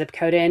put your zip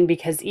code in,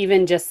 because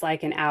even just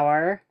like an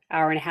hour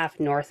and a half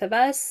north of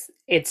us,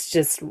 it's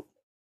just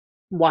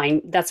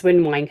wine. That's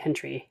when wine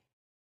country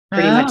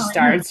pretty much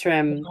starts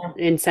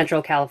in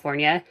Central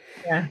California.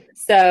 Yeah.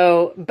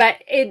 So, but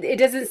it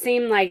doesn't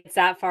seem like it's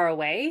that far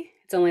away.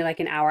 It's only like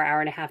an hour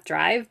and a half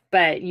drive,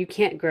 but you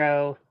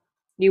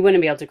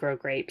wouldn't be able to grow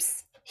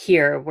grapes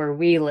here where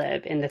we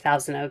live in the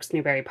Thousand Oaks,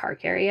 Newberry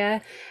Park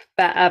area.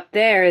 But up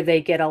there,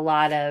 they get a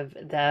lot of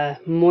the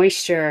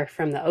moisture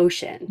from the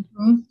ocean.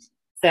 Mm-hmm.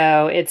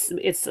 So it's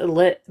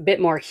a bit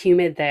more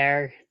humid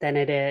there than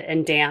it is,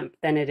 and damp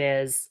than it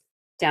is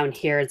down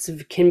here. It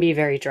can be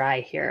very dry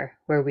here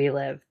where we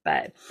live,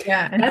 but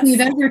yeah. And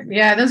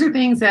those are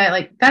things that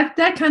like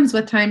that comes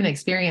with time and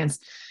experience.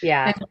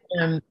 Yeah.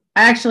 And,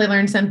 I actually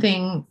learned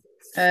something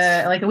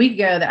like a week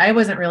ago that I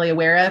wasn't really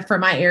aware of for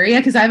my area,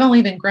 because I've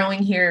only been growing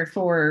here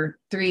for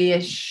 4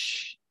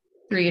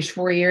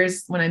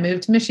 years when I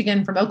moved to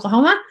Michigan from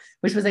Oklahoma,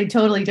 which was a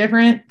totally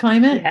different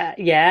climate. Yeah.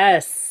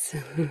 Yes.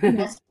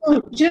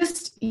 So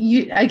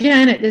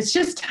again, it's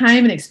just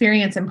time and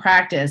experience and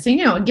practice,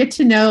 and, get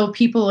to know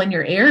people in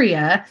your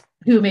area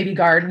who maybe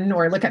garden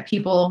or look at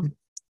people,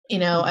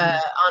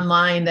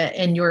 online that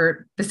in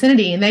your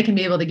vicinity, and they can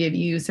be able to give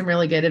you some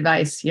really good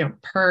advice,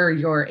 per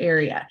your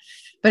area.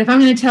 But if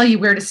I'm going to tell you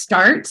where to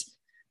start,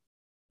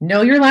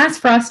 know your last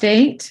frost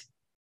date,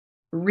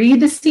 read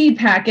the seed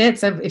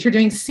packets of if you're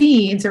doing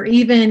seeds, or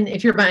even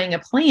if you're buying a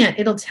plant,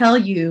 it'll tell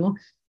you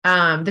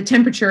the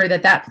temperature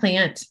that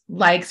plant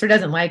likes or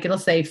doesn't like. It'll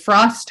say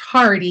frost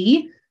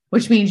hardy,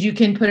 which means you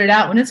can put it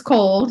out when it's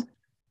cold,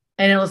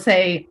 and it'll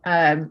say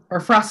or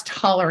frost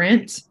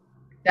tolerant.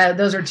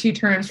 Those are two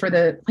terms for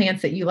the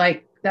plants that you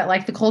like that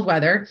like the cold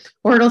weather.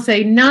 Or it'll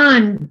say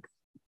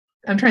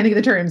I'm trying to think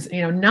of the terms,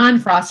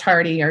 non-frost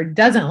hardy or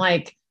doesn't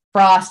like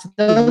frost.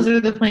 Those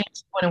are the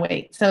plants you want to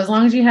wait. So as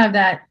long as you have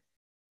that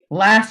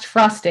last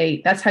frost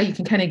date, that's how you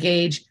can kind of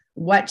gauge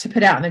what to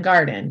put out in the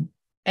garden.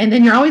 And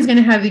then you're always going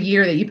to have the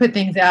year that you put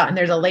things out and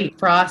there's a late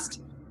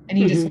frost, and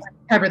you just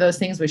cover those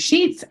things with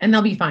sheets and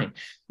they'll be fine.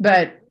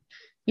 But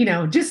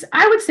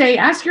I would say,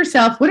 ask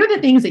yourself, what are the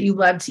things that you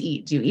love to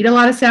eat? Do you eat a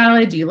lot of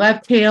salad? Do you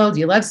love kale? Do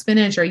you love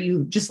spinach? Or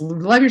you just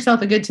love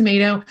yourself a good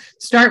tomato?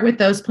 Start with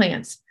those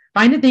plants.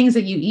 Find the things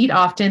that you eat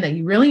often that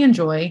you really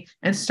enjoy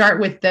and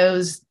start with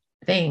those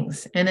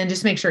things. And then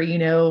just make sure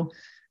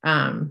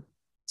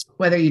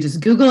whether you just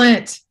Google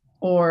it,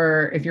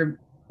 or if you're,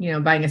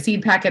 buying a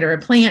seed packet or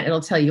a plant, it'll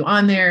tell you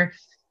on there,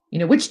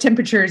 which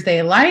temperatures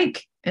they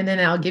like. And then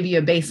I'll give you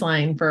a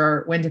baseline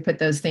for when to put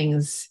those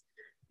things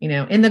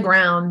in the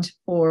ground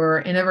or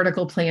in a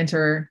vertical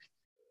planter,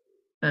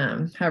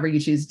 however you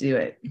choose to do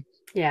it.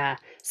 Yeah.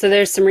 So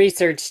there's some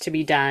research to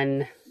be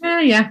done.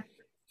 Yeah.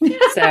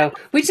 So,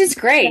 which is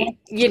great.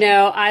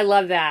 I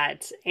love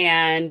that.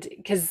 And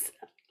because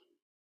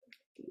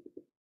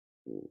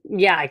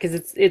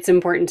it's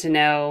important to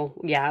know,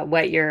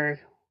 what your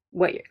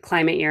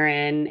climate you're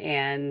in.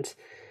 And,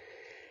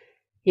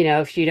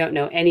 if you don't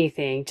know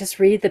anything, just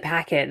read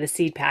the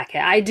seed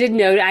packet.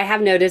 I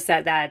have noticed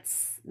that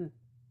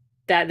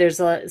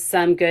there's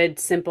some good,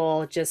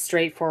 simple, just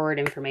straightforward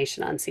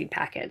information on seed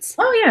packets.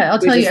 Oh yeah. I'll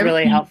tell you. It's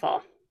really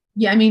helpful.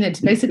 Yeah. I mean, it's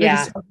basically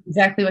just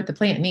exactly what the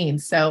plant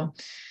needs. So,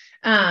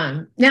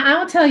 now I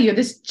will tell you,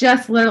 this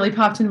just literally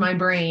popped into my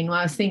brain while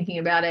I was thinking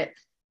about it.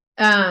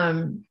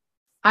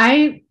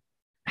 I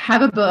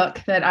have a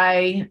book that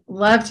I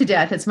love to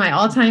death. It's my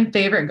all-time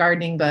favorite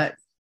gardening book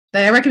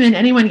that I recommend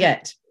anyone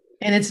get.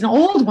 And it's an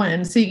old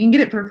one, so you can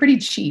get it for pretty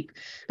cheap,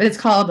 but it's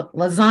called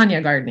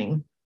Lasagna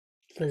Gardening.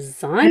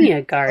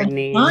 Lasagna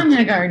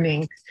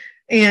gardening.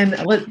 And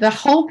the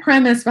whole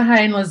premise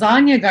behind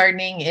lasagna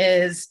gardening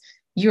is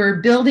you're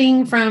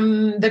building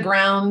from the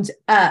ground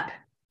up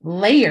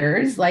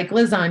layers like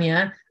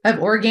lasagna of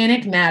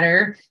organic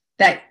matter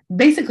that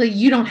basically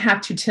you don't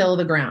have to till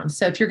the ground.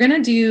 So if you're going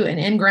to do an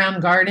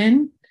in-ground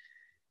garden,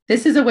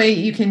 this is a way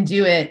you can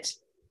do it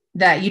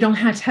that you don't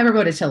have to have a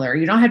rototiller.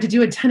 You don't have to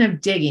do a ton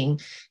of digging.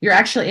 You're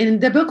actually, and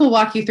the book will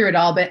walk you through it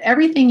all, but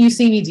everything you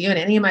see me do in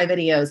any of my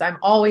videos, I'm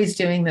always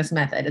doing this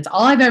method. It's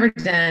all I've ever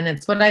done.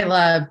 It's what I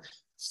love.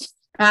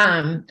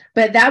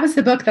 But that was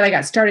the book that I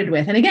got started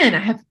with. And again, I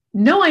have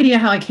no idea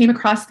how I came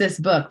across this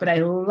book, but I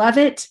love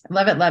it,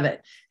 love it, love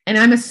it. And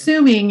I'm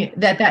assuming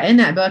that in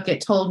that book,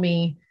 it told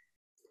me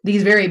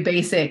these very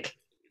basic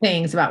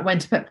things about when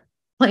to put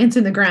plants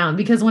in the ground.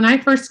 Because when I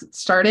first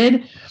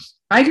started,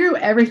 I grew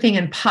everything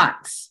in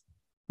pots.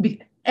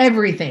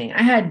 Everything.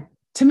 I had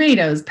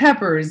tomatoes,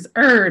 peppers,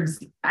 herbs.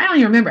 I don't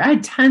even remember. I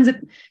had tons of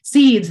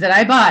seeds that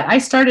I bought. I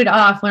started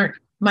off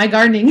my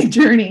gardening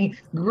journey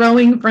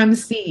growing from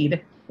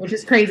seed, which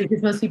is crazy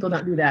because most people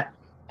don't do that.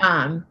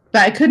 But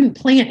I couldn't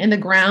plant in the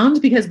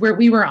ground because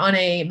we were on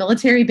a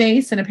military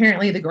base and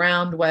apparently the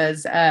ground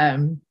was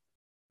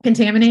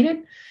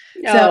contaminaminated.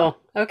 Oh,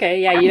 okay.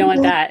 Yeah, you don't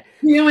want that.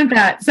 You don't want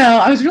that. So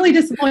I was really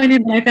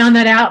disappointed when I found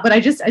that out, but I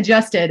just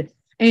adjusted.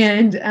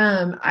 And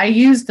I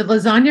used the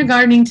lasagna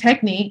gardening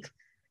technique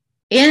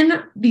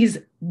in these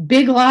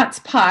big lots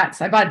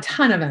pots. I bought a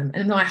ton of them,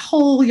 and my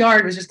whole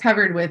yard was just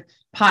covered with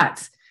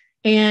pots.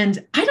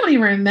 And I don't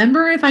even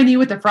remember if I knew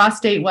what the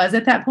frost date was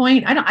at that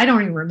point. I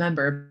don't even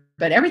remember,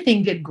 but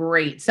everything did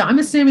great. So I'm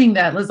assuming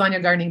that lasagna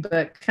gardening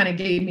book kind of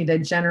gave me the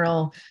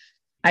general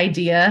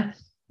idea.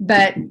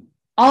 But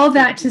all of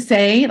that to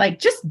say, like,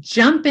 just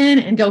jump in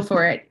and go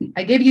for it.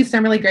 I give you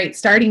some really great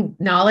starting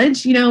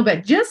knowledge,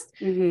 but just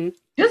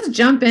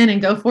jump in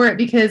and go for it,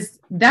 because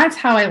that's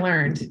how I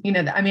learned,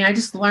 I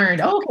just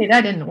learned, okay,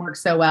 that didn't work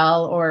so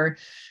well. Or,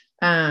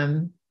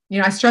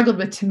 I struggled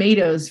with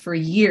tomatoes for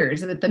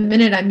years. And at the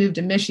minute I moved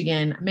to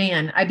Michigan,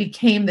 man, I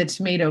became the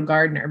tomato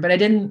gardener, but I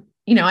didn't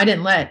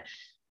let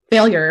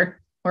failure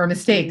or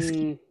mistakes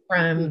keep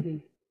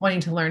from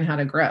wanting to learn how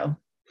to grow.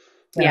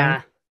 So.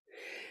 Yeah.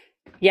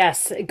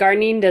 Yes.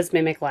 Gardening does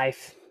mimic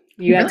life.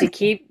 You have to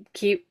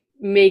keep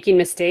making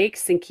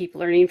mistakes and keep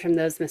learning from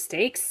those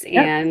mistakes.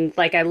 Yep. And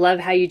I love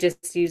how you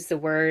just use the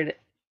word,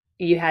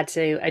 you had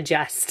to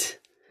adjust,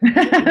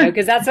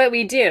 because that's what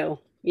we do.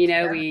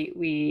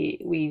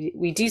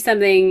 We do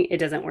something, it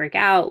doesn't work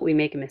out, we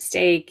make a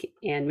mistake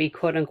and we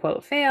quote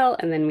unquote fail.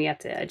 And then we have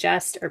to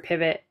adjust or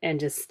pivot and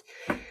just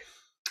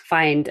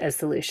find a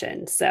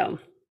solution. So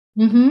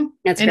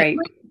that's great.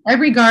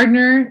 Every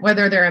gardener,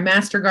 whether they're a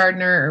master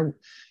gardener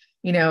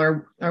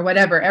or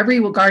whatever,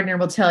 every gardener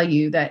will tell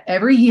you that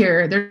every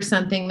year there's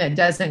something that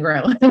doesn't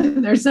grow.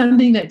 There's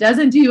something that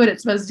doesn't do what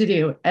it's supposed to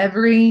do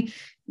every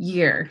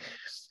year.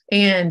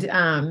 And,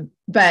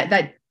 but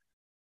that,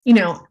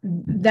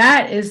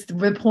 that is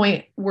the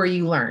point where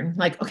you learn,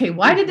 okay,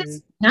 why did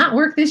this not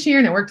work this year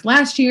and it worked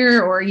last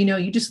year? Or,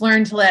 you just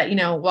learn to let,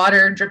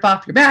 water drip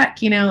off your back,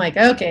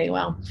 okay,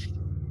 well,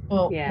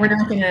 we're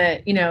not going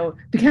to,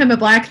 become a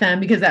black thumb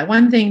because that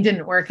one thing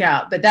didn't work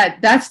out. But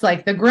that's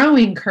the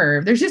growing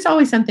curve. There's just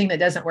always something that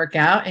doesn't work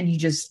out. And you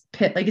just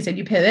like you said,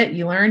 you pivot,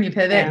 you learn, you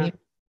pivot, and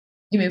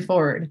you move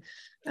forward.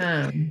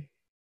 And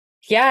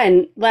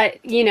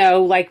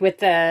with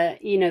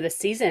the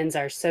seasons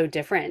are so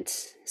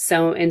different.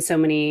 So in so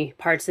many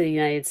parts of the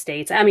United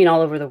States,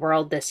 all over the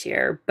world this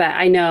year. But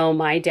I know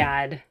my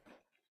dad,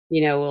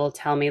 will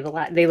tell me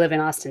they live in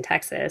Austin,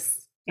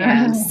 Texas.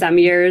 And some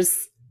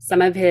years,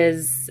 some of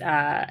his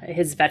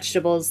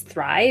vegetables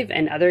thrive,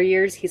 and other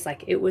years he's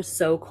like, it was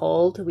so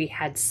cold. We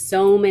had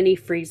so many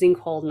freezing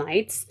cold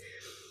nights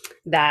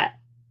that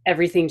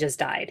everything just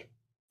died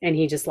and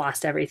he just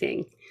lost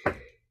everything.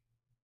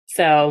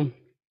 So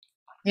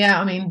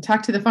yeah,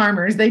 talk to the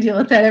farmers. They deal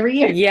with that every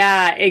year.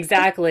 Yeah,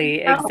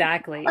 exactly.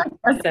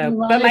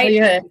 So,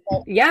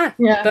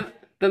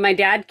 but my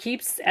dad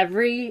keeps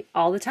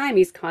all the time.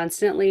 He's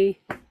constantly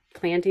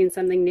planting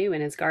something new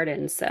in his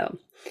garden. So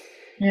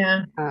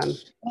yeah.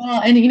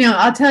 Well, and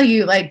I'll tell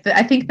you,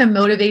 I think the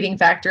motivating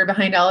factor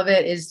behind all of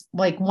it is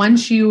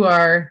once you've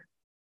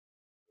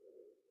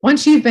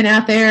been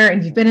out there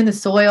and you've been in the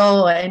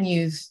soil and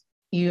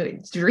you're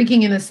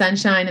drinking in the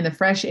sunshine and the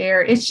fresh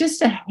air, it's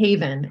just a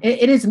haven.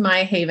 It is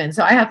my haven.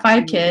 So I have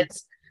 5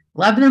 kids,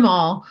 love them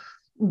all,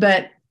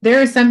 but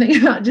there is something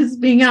about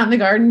just being out in the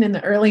garden in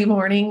the early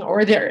morning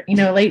or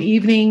late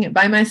evening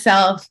by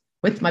myself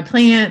with my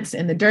plants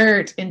and the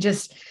dirt, and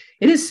just,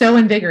 it is so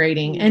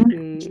invigorating.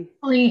 And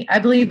I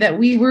believe that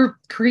we were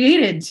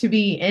created to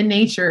be in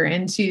nature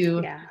and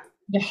to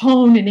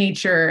hone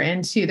nature,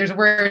 and there's a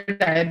word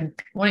that I'm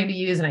wanting to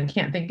use and I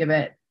can't think of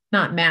it,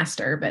 not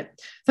master,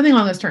 but something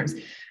along those terms.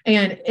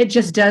 And it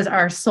just does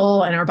our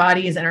soul and our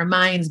bodies and our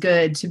minds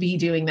good to be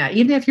doing that.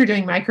 Even if you're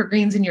doing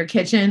microgreens in your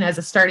kitchen as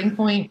a starting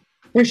point,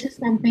 there's just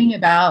something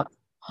about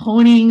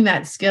honing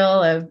that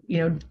skill of,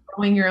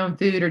 growing your own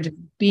food or just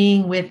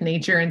being with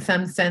nature in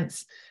some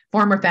sense,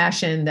 form or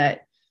fashion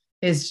that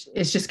is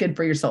just good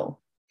for your soul.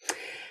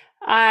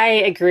 I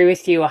agree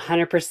with you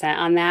 100%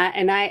 on that.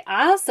 And I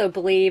also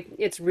believe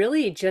it's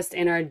really just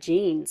in our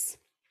genes.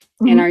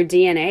 in our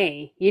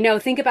DNA. You know,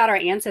 think about our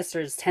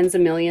ancestors tens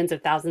of millions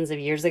of thousands of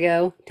years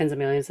ago. Tens of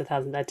millions of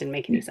thousands, that didn't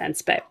make any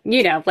sense, but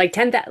you know, like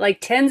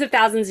tens of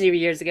thousands of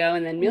years ago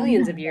and then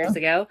millions of years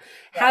ago,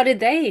 how did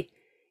they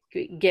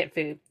get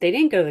food? They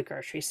didn't go to the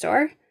grocery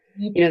store.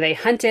 You know, they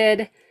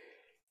hunted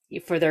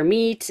for their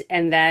meat,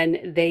 and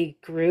then they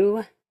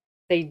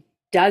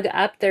dug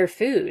up their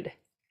food,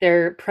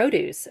 their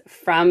produce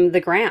from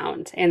the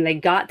ground, and they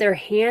got their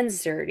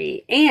hands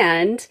dirty.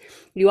 And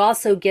you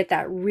also get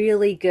that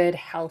really good,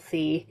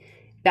 healthy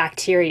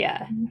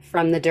bacteria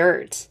from the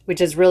dirt, which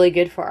is really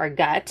good for our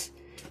gut,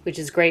 which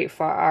is great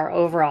for our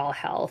overall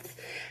health.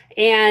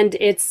 And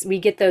we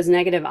get those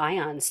negative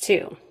ions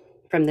too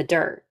from the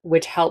dirt,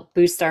 which help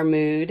boost our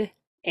mood.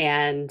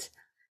 And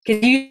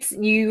because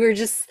you were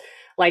just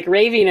like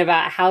raving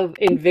about how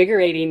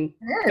invigorating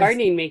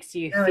gardening makes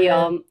you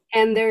feel.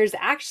 And there's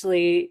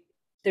actually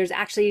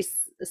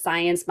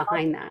science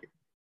behind that.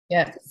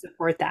 Yeah. To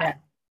support that.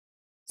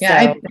 Yeah.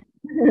 I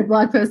wrote a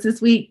blog post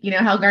this week, you know,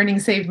 how gardening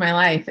saved my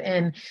life.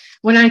 And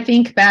when I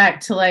think back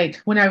to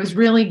like when I was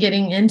really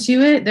getting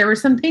into it, there were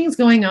some things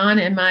going on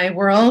in my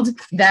world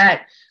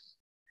that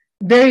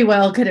very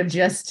well could have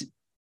just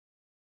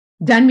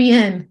done me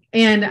in.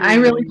 And I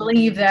really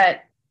believe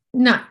that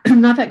not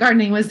that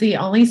gardening was the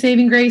only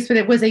saving grace, but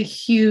it was a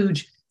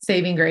huge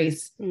saving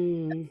grace.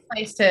 It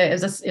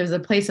was a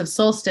place of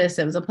solstice.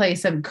 It was a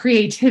place of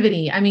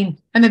creativity. I mean,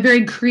 I'm a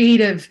very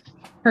creative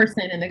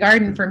person, and the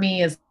garden for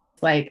me is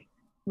like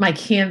my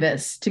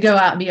canvas to go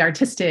out and be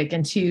artistic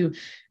and to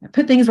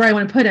put things where I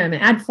want to put them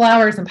and add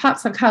flowers and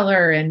pops of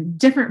color and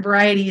different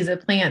varieties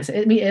of plants.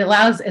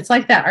 It's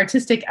like that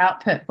artistic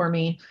output for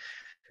me.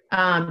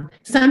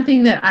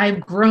 Something that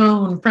I've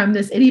grown from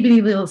this itty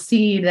bitty little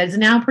seed that is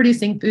now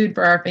producing food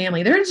for our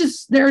family.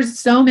 There's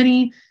so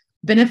many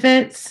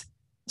benefits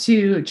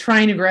to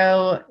trying to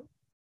grow,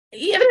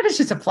 even if it's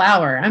just a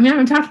flower. I mean,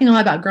 I'm talking a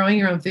lot about growing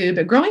your own food,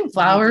 but growing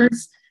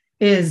flowers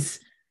is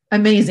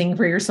amazing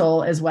for your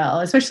soul as well,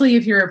 especially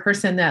if you're a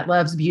person that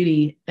loves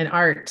beauty and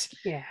art.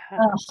 Yeah.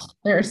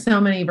 There are so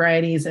many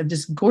varieties of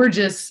just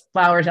gorgeous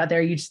flowers out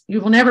there. You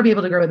will never be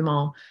able to grow them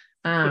all.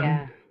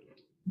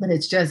 But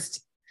it's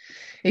just,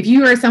 if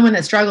you are someone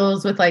that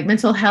struggles with like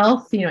mental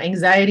health, you know,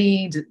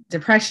 anxiety,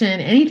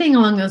 depression, anything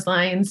along those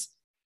lines,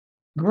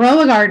 grow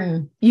a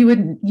garden. You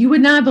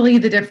would not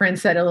believe the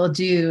difference that it will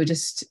do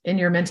just in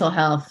your mental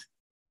health.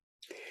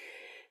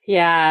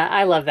 Yeah,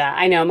 I love that.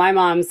 I know my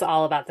mom's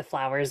all about the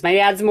flowers. My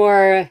dad's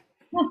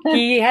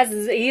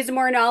he's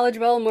more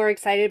knowledgeable, more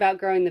excited about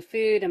growing the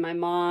food, and my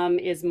mom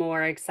is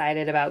more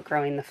excited about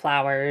growing the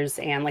flowers.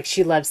 And like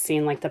she loves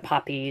seeing like the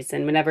poppies,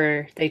 and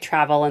whenever they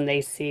travel and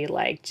they see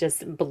like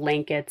just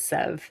blankets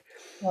of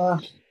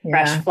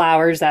fresh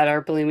flowers that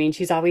are blooming,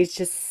 she's always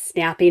just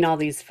snapping all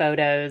these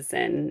photos.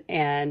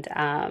 And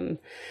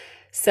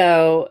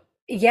so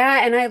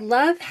yeah, and I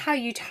love how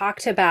you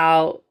talked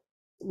about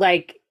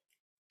like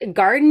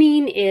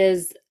gardening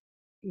is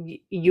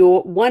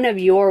one of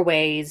your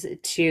ways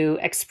to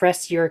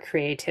express your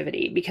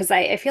creativity, because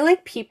I feel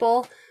like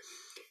people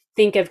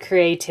think of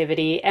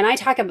creativity, and I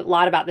talk a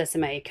lot about this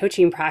in my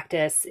coaching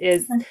practice,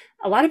 is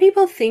a lot of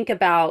people think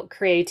about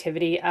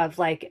creativity of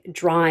like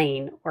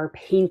drawing or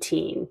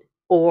painting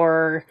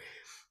or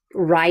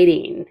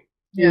writing,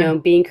 you know,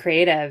 being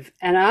creative.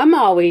 And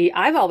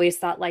I've always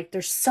thought like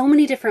there's so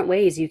many different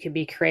ways you could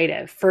be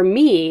creative. For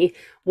me,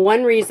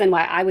 one reason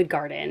why I would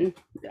garden,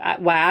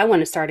 why I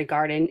want to start a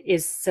garden,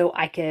 is so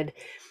I could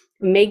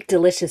make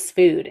delicious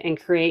food and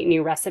create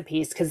new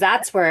recipes, because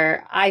that's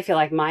where I feel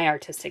like my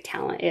artistic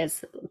talent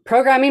is.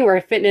 Programming,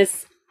 we're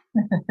fitness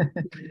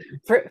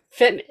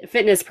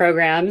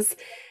programs,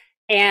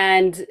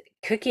 and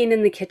cooking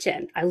in the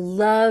kitchen. I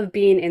love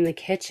being in the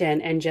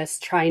kitchen and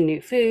just trying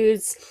new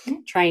foods,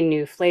 trying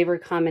new flavor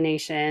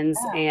combinations.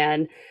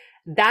 And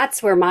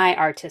that's where my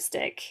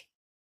artistic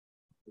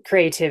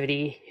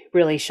creativity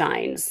really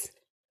shines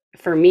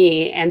for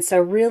me. And so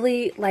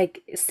really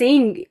like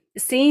seeing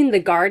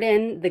the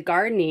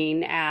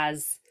gardening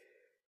as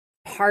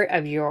part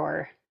of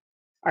your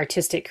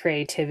artistic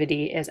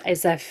creativity is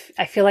I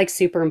feel like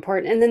super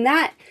important. And then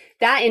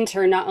that in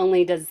turn not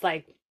only does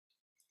like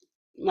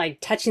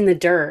touching the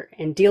dirt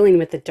and dealing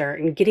with the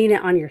dirt and getting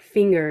it on your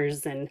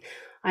fingers and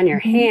on your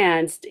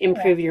hands to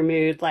improve your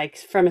mood, like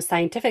from a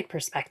scientific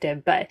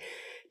perspective, but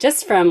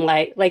just from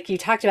like you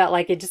talked about,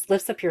 like it just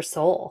lifts up your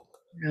soul.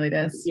 It really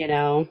does. You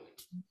know?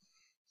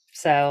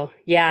 So,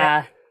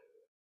 yeah.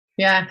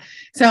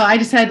 So I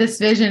just had this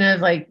vision of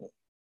like,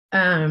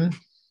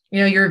 you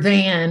know, your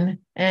van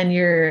and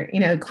your, you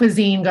know,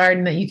 cuisine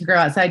garden that you could grow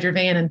outside your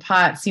van in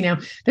pots. You know,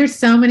 there's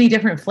so many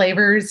different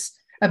flavors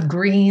of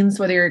greens,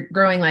 whether you're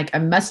growing like a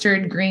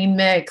mustard green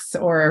mix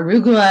or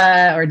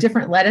arugula or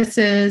different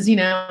lettuces, you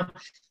know,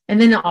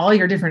 and then all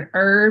your different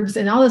herbs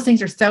and all those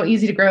things are so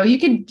easy to grow. You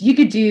could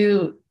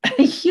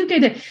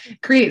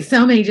create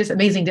so many just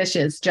amazing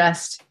dishes,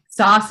 just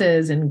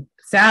sauces and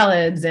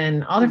salads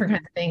and all different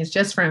kinds of things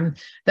just from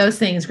those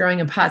things growing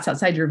in pots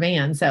outside your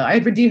van. So I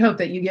do hope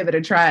that you give it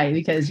a try,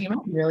 because you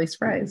might be really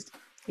surprised.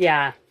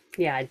 Yeah,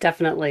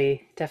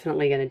 definitely going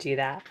to do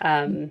that.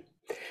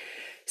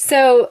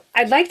 So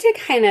I'd like to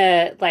kind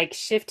of like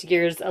shift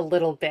gears a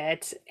little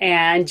bit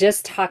and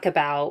just talk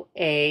about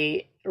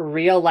a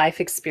real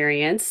life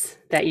experience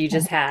that you Okay.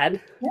 just had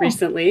Yeah.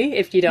 recently,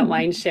 if you don't Mhm.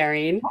 mind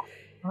sharing,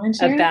 Mind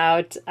sharing?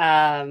 about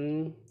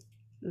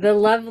the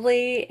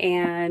lovely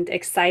and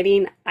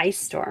exciting ice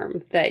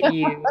storm that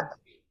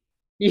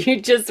you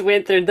just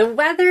went through. The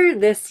weather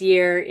this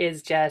year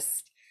is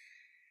just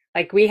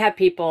like we have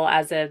people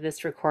as of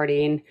this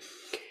recording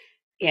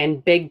in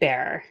Big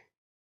Bear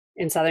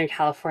in Southern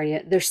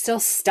California. They're still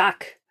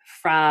stuck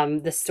from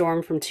the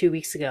storm from 2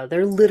 weeks ago.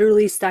 They're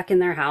literally stuck in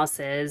their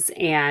houses,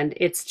 and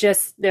it's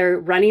just they're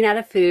running out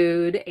of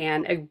food.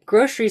 And a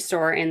grocery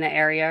store in the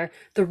area,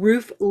 the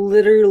roof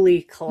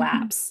literally Mhm.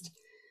 collapsed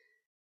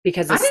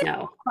because I of didn't snow.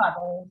 know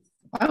about this.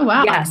 Oh,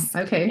 wow. Yes,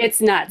 Okay.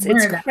 it's nuts. It's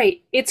Where that?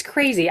 great. It's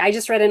crazy. I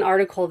just read an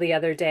article the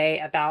other day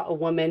about a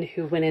woman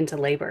who went into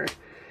labor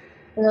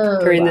Oh,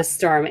 during wow. this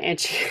storm, and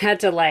she had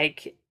to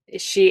like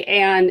she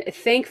and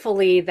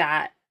thankfully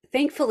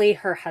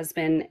her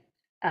husband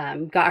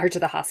got her to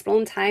the hospital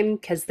in time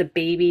because the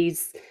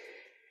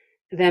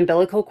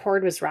umbilical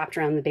cord was wrapped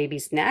around the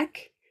baby's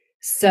neck. Mhm.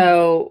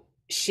 So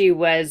she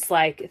was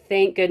like,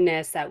 thank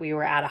goodness that we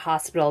were at a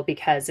hospital,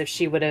 because if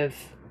she would have,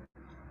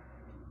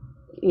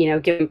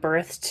 given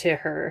birth to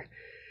her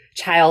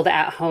child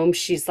at home,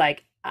 she's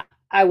like,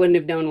 I wouldn't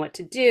have known what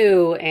to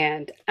do.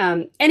 And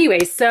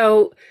anyway,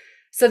 so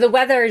the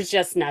weather is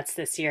just nuts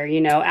this year.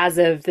 As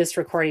of this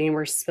recording,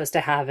 we're supposed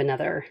to have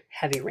another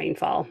heavy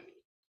rainfall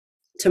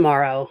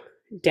tomorrow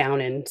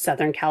down in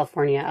Southern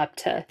California up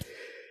to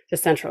the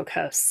Central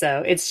Coast.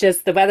 So it's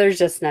just the weather's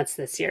just nuts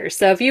this year.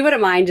 So if you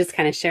wouldn't mind just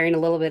kind of sharing a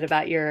little bit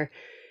about your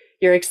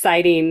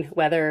exciting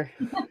weather.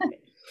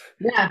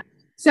 Yeah.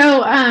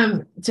 So,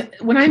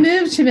 when I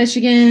moved to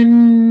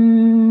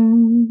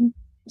Michigan,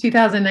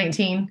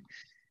 2019,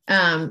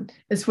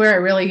 is where I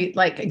really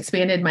like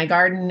expanded my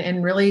garden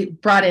and really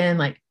brought in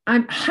like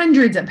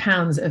hundreds of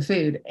pounds of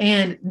food.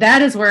 And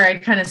that is where I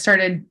kind of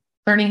started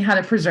learning how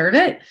to preserve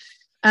it.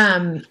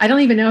 I don't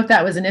even know if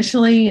that was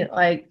initially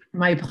like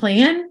my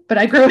plan, but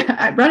I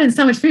brought in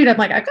so much food. I'm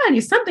like, I've got to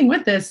do something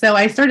with this. So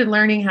I started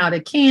learning how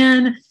to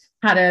can,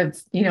 how to,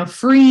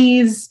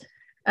 freeze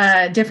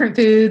different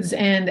foods.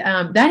 And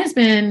that has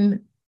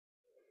been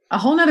a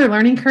whole nother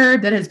learning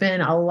curve that has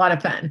been a lot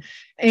of fun.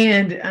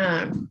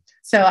 And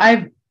so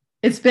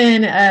it's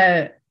been,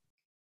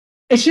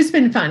 it's just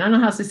been fun. I don't know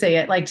how else to say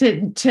it. Like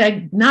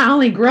to not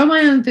only grow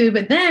my own food,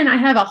 but then I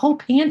have a whole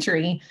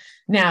pantry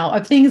now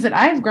of things that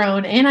I've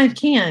grown and I've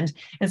canned.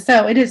 And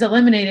so it has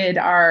eliminated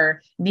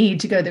our need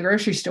to go to the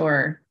grocery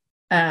store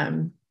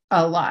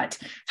a lot.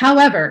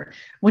 However,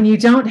 when you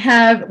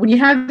have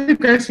the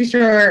grocery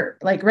store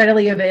like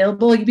readily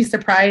available, you'd be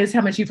surprised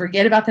how much you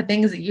forget about the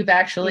things that you've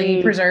actually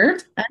Mm,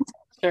 preserved.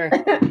 sure.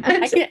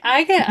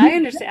 I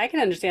can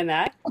understand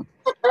that.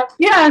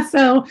 Yeah,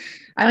 so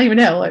I don't even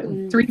know. Like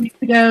Mm, 3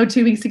 weeks ago,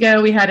 2 weeks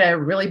ago, we had a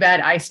really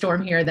bad ice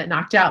storm here that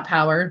knocked out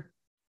power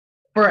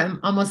for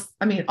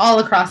all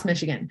across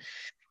Michigan.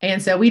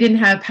 And so we didn't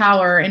have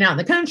power. And out in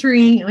the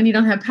country, when you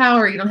don't have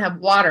power, you don't have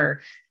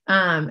water.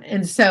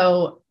 And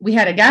so we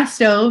had a gas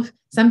stove.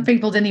 Some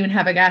people didn't even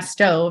have a gas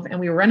stove, and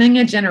we were running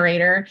a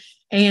generator,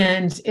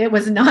 and it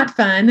was not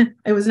fun.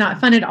 It was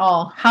not fun at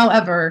all.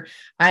 However,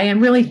 I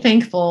am really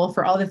thankful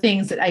for all the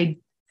things that I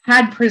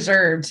had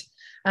preserved,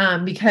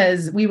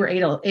 because we were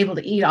able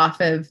to eat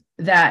off of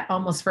that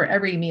almost for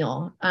every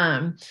meal.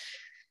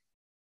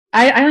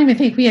 I don't even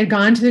think we had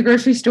gone to the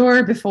grocery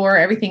store before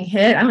everything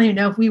hit. I don't even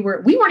know if we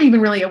weren't even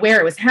really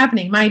aware it was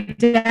happening. My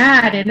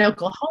dad in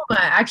Oklahoma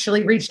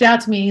actually reached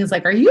out to me. He was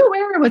like, "Are you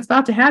aware of what's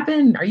about to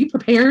happen? Are you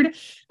prepared?"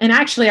 And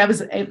actually, I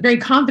was very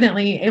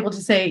confidently able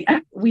to say,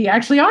 we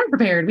actually are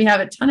prepared. We have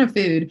a ton of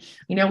food.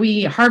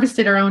 We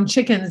harvested our own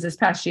chickens this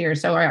past year.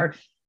 So our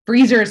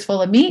freezer is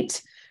full of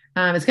meat.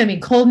 It's going to be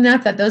cold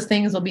enough that those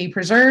things will be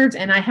preserved.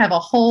 And I have a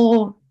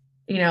whole,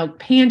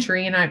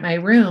 pantry in my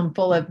room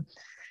full of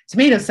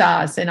tomato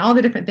sauce and all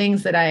the different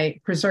things that I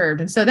preserved.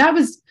 And so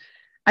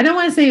I don't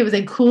want to say it was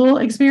a cool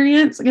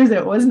experience because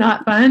it was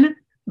not fun,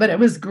 but it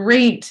was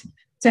great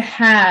to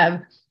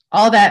have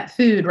all that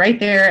food right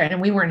there.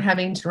 And we weren't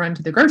having to run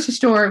to the grocery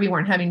store. We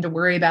weren't having to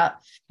worry about,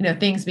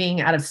 things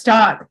being out of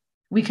stock.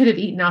 We could have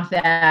eaten off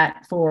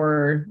that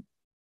for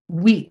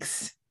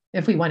weeks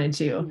if we wanted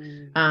to.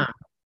 mm,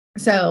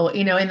 So,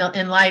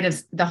 in light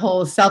of the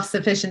whole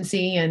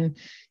self-sufficiency and,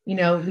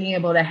 being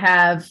able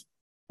to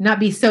not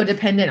be so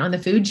dependent on the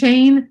food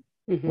chain,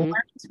 learn mhm.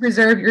 to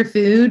preserve your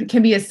food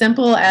can be as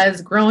simple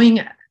as growing,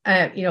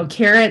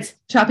 carrots,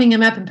 chopping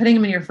them up and putting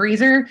them in your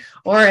freezer,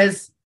 or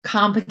as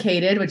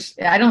complicated, which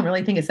I don't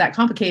really think it's that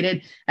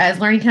complicated, as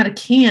learning how to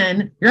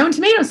can your own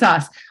tomato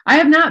sauce. I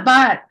have not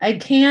bought a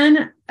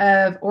can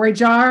of or a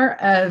jar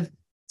of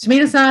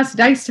tomato sauce,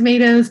 diced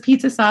tomatoes,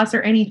 pizza sauce,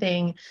 or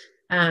anything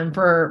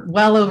for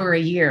well over a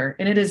year.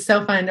 And it is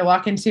so fun to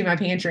walk into my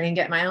pantry and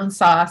get my own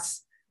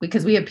sauce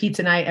because we have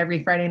pizza night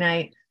every Friday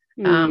night.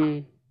 Um,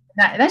 Mm.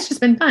 That's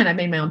just been fun. I've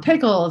made my own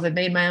pickles. I've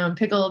made my own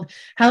pickled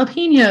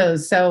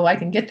jalapenos, so I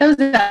can get those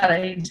out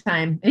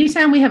anytime.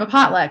 Anytime we have a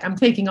potluck, I'm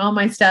taking all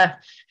my stuff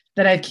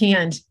that I've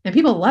canned, and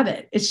people love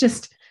it. It's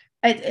just,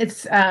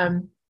 it's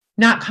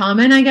not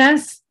common, I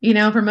guess,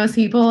 for most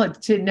people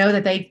to know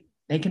that they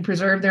can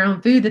preserve their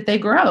own food that they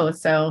grow.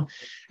 So,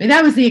 I mean,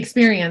 that was the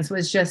experience,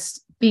 was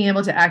just being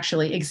able to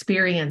actually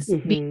experience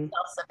being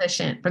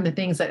self-sufficient from the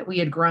things that we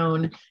had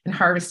grown and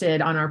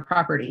harvested on our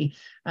property.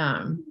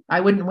 I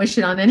wouldn't wish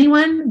it on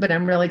anyone, but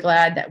I'm really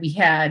glad that we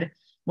had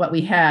what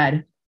we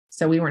had,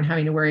 so we weren't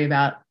having to worry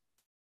about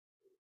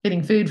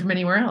getting food from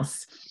anywhere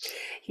else.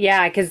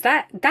 Yeah, because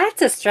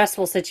that's a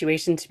stressful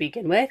situation to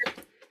begin with.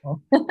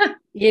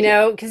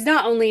 Because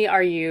not only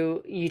are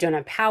you don't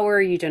have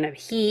power, you don't have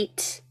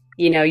heat.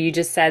 You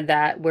just said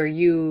that where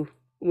you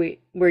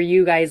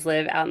guys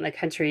live out in the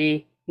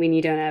country, when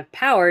you don't have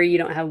power, you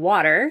don't have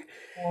water.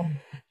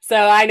 So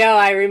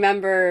I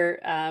remember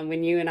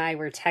when you and I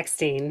were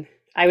texting,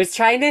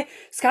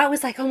 Scott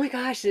was like, oh my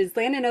gosh, is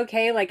Landon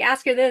okay? Like,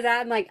 ask her this,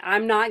 that. I'm like,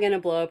 I'm not going to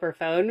blow up her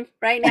phone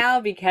right now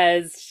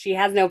because she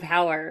has no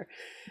power.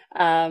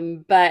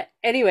 But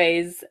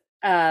anyways,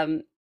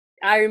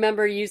 I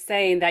remember you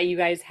saying that you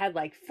guys had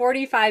like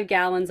 45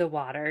 gallons of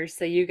water.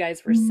 So you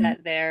guys were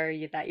set there,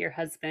 that your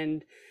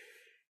husband,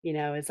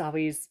 is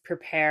always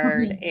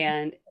prepared.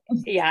 And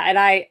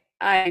yeah,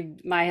 and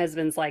my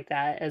husband's like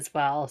that as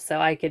well. So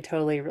I could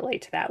totally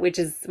relate to that, which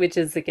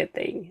is a good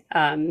thing.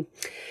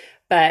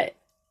 But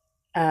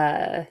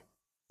yeah,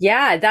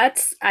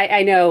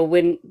 I know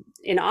when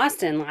in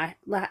Austin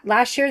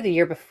last year, the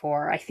year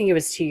before, I think it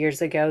was 2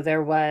 years ago,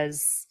 there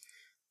was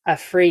a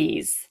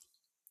freeze.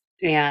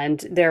 And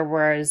there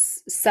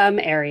was some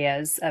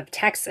areas of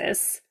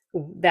Texas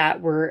that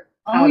were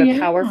out of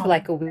power for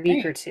like a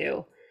week or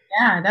two.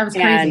 Yeah, that was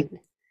crazy.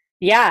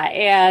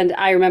 And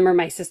I remember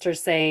my sister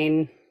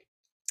saying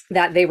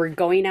that they were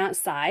going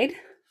outside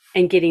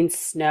and getting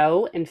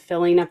snow and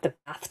filling up the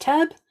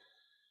bathtub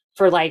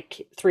for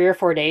like 3 or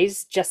 4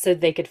 days just so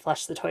they could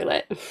flush the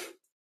toilet.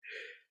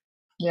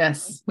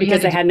 Yes.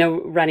 Because they had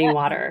no running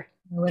water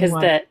because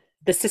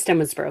the system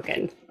was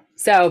broken.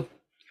 So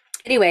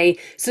anyway,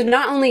 so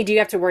not only do you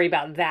have to worry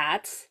about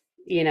that,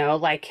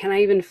 like, can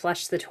I even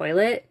flush the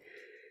toilet,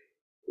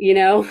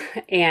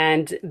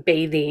 and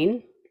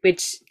bathing,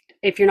 which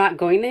if you're not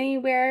going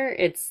anywhere,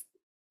 it's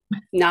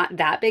not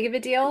that big of a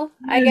deal,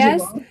 I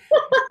guess.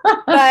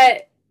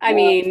 But I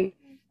mean,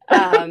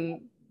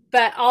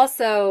 but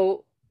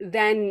also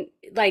then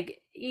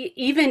like,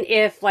 even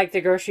if like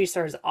the grocery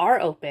stores are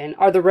open,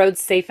 are the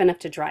roads safe enough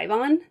to drive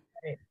on?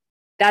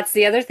 That's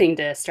the other thing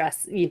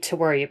to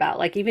worry about.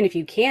 Like, even if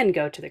you can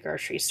go to the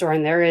grocery store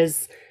and there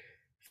is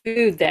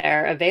food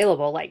there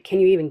available, like, can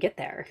you even get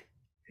there?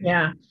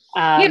 Yeah.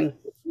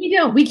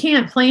 We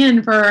can't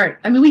plan for,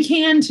 I mean, we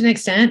can to an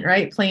extent,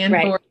 right? Plan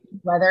for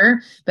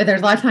weather, but there's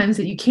a lot of times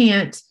that you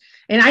can't.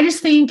 And I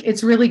just think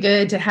it's really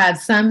good to have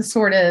some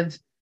sort of,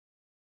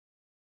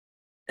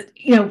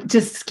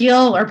 just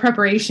skill or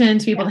preparation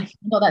to be able to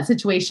handle that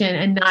situation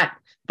and not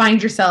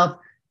find yourself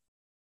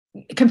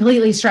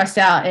completely stressed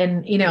out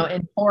and,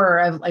 in horror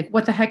of like,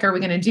 what the heck are we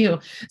going to do?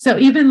 So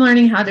even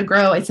learning how to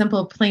grow a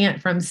simple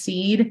plant from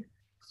seed,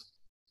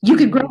 you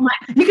could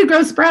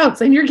grow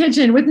sprouts in your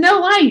kitchen with no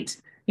light,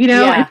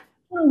 and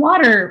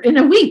water in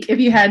a week if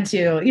you had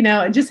to,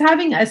 just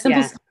having a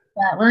simple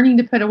that, learning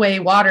to put away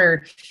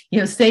water,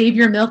 save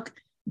your milk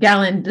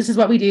gallon. This is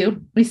what we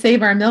do. We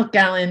save our milk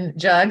gallon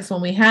jugs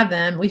when we have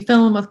them. We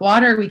fill them with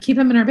water. We keep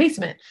them in our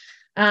basement.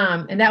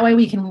 And that way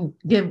we can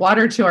give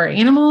water to our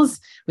animals.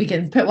 We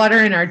can put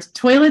water in our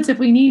toilets if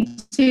we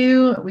need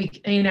to.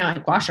 We,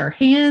 wash our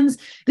hands.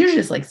 They're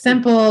just like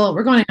simple.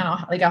 We're going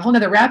on a whole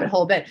nother rabbit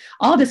hole, but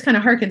all this kind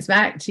of harkens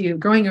back to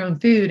growing your own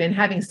food and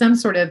having some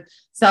sort of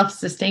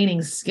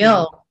self-sustaining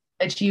skill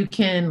that you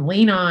can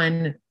lean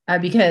on,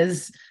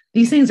 because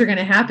these things are going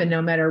to happen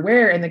no matter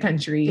where in the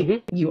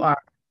country you are.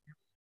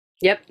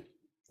 Yep.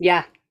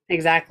 Yeah,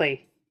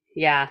 exactly.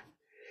 Yeah.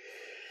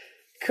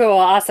 Cool.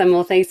 Awesome.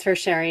 Well, thanks for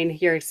sharing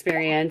your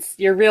experience,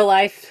 your real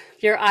life,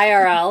 your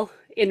IRL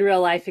in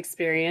real life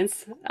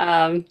experience.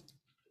 So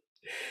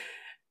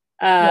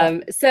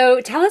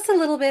tell us a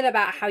little bit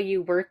about how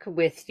you work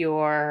with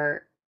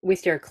your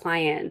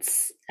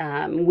clients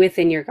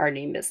within your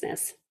gardening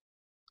business.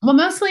 Well,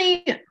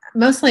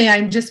 mostly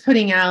I'm just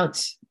putting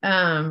out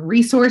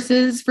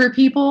resources for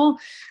people.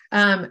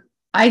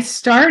 I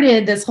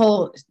started this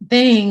whole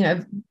thing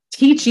of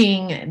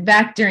teaching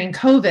back during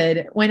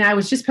COVID when I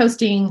was just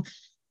posting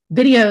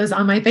videos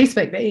on my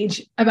Facebook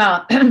page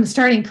about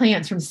starting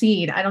plants from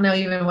seed. I don't know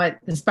even what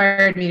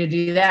inspired me to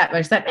do that, but I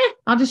just thought,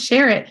 I'll just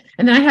share it.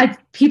 And then I had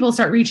people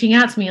start reaching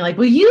out to me like,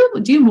 will you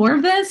do more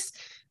of this?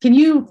 Can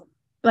you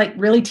like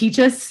really teach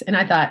us? And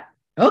I thought,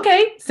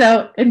 okay.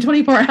 So in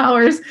 24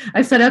 hours,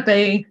 I set up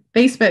a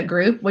Facebook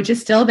group, which is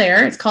still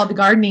there. It's called the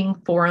Gardening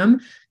Forum.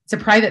 It's a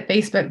private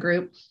Facebook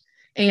group.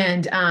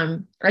 And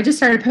I just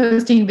started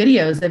posting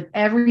videos of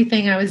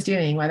everything I was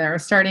doing, whether I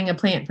was starting a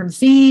plant from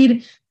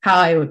seed, how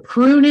I would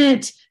prune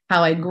it,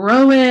 how I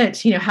grow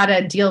it, how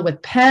to deal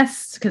with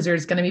pests, because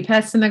there's going to be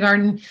pests in the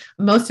garden.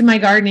 Most of my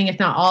gardening, if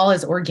not all,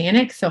 is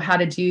organic. So how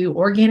to do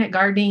organic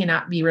gardening and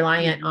not be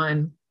reliant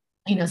on,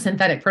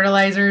 synthetic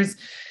fertilizers.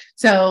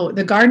 So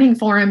the gardening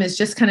forum is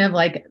just kind of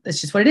like, it's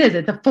just what it is.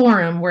 It's a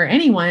forum where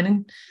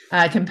anyone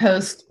can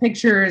post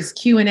pictures,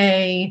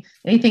 Q&A,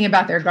 anything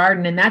about their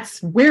garden. And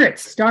that's where it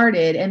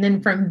started. And then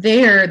from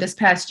there, this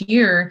past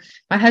year,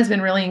 my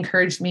husband really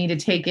encouraged me to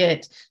take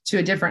it to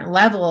a different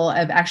level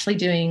of actually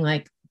doing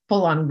like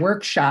full-on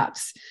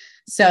workshops.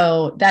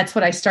 So that's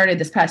what I started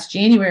this past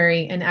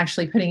January, and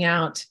actually putting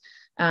out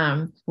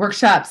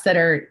workshops that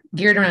are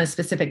geared around a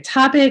specific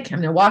topic. I'm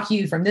going to walk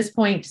you from this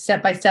point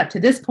step by step to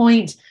this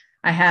point.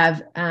 I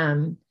have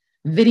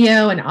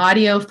video and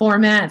audio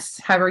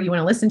formats, however you want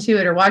to listen to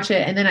it or watch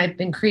it. And then I've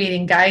been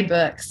creating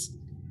guidebooks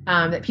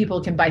that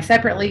people can buy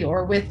separately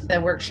or with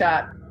the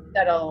workshop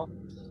that'll,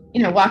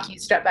 walk you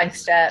step by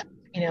step,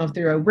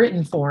 through a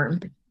written form.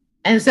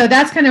 And so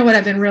that's kind of what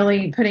I've been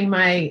really putting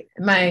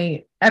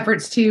my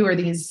efforts to, are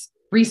these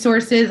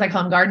resources. I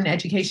call them garden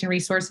education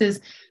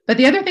resources. But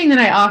the other thing that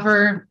I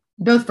offer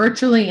both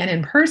virtually and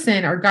in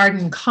person are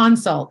garden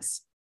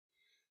consults.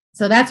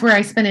 So that's where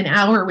I spend an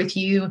hour with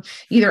you,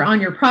 either on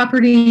your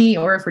property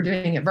or if we're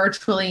doing it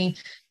virtually.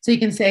 So you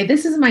can say,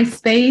 this is my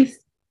space,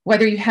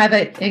 whether you have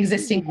it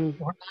existing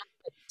or not.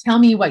 Tell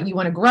me what you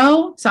want to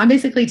grow. So I'm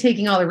basically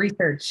taking all the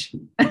research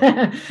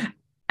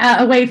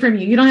away from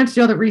you. You don't have to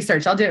do all the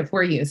research. I'll do it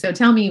for you. So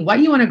tell me what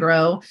you want to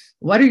grow.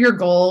 What are your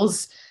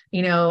goals?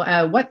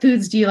 What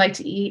foods do you like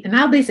to eat? And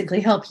I'll basically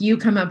help you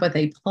come up with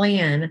a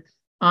plan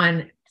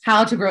on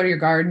how to grow your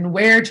garden,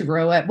 where to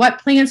grow it,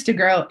 what plants to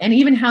grow, and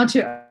even how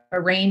to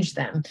arrange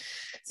them.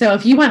 So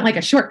if you want like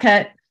a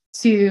shortcut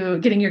to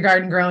getting your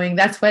garden growing,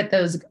 that's what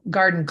those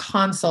garden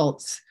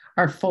consults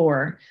are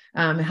for,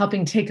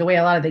 helping take away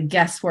a lot of the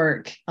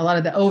guesswork, a lot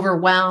of the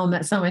overwhelm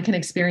that someone can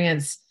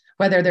experience,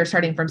 whether they're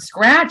starting from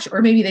scratch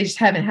or maybe they just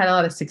haven't had a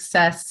lot of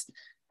success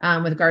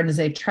with gardens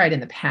they've tried in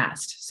the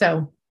past.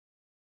 So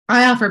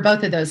I offer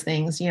both of those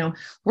things,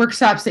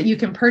 workshops that you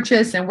can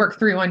purchase and work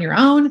through on your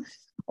own,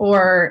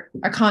 or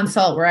a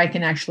consult where I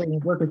can actually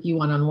work with you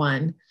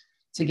one-on-one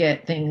to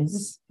get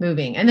things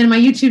moving. And then my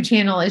YouTube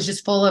channel is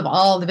just full of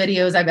all the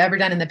videos I've ever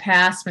done in the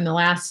past, from the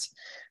last,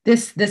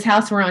 this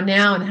house we're on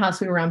now and the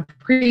house we were on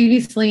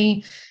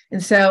previously.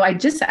 And so I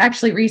just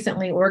actually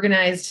recently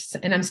organized,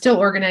 and I'm still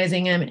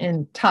organizing them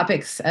in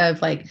topics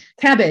of like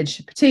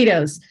cabbage,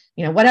 potatoes,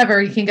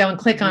 whatever. You can go and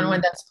click on one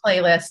of those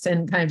playlists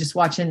and kind of just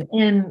watch an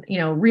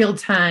real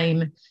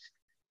time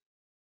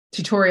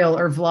tutorial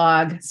or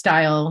vlog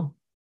style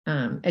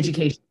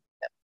education.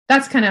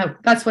 That's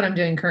what I'm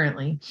doing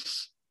currently.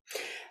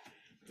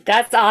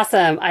 That's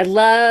awesome. I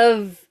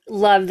love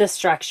the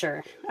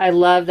structure. I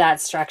love that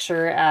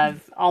structure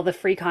of all the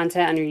free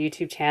content on your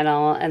YouTube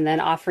channel, and then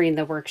offering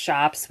the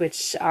workshops,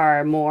 which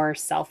are more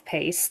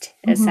self-paced.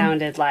 It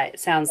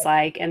sounds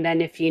like. And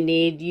then if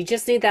you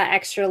just need that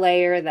extra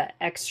layer, that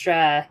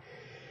extra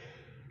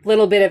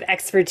little bit of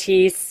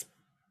expertise,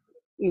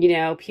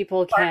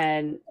 people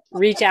can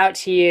reach out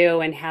to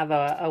you and have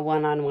a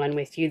one-on-one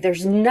with you.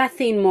 There's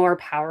nothing more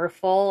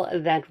powerful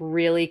than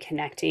really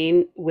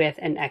connecting with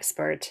an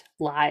expert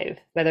live,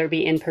 whether it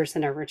be in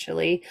person or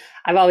virtually.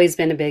 I've always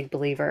been a big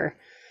believer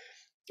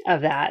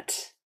of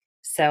that.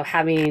 So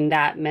having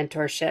that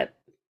mentorship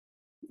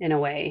in a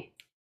way.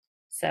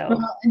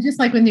 And just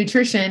like with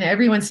nutrition,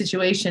 everyone's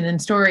situation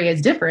and story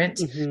is different.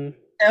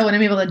 So when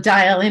I'm able to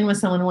dial in with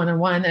someone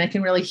one-on-one, then I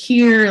can really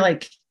hear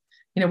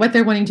what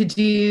they're wanting to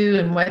do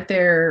and what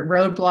their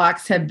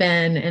roadblocks have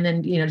been, and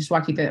then, just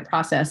walk you through that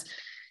process.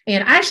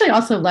 And I actually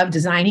also love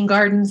designing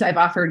gardens. I've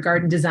offered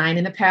garden design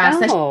in the past.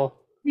 That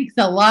takes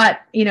a lot,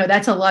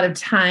 that's a lot of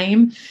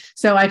time.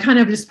 So I kind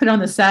of just put on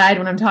the side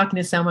when I'm talking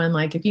to someone,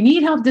 like, if you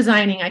need help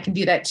designing, I can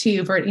do that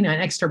too for, an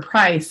extra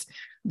price.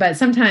 But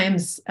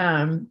sometimes,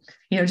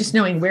 just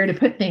knowing where to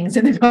put things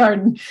in the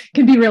garden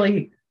can be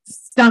really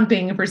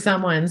stumping for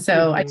someone.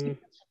 So I do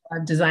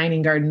love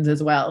designing gardens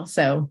as well.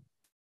 So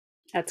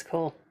that's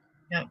cool.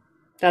 Yeah.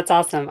 That's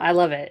awesome. I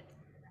love it.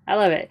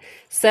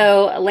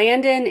 So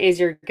Landon is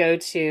your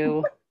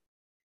go-to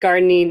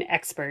gardening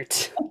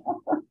expert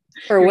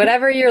for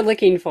whatever you're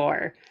looking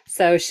for.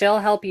 So she'll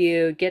help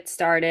you get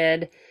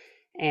started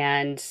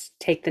and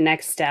take the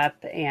next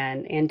step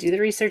and do the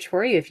research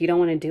for you if you don't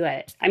want to do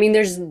it. I mean,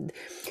 there's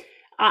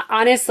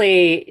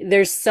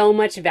so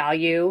much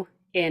value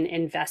in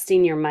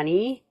investing your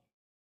money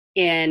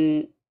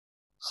in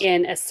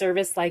a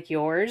service like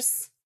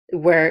yours,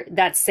 where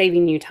that's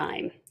saving you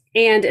time,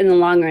 and in the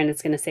long run,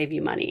 it's going to save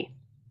you money.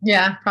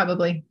 Yeah,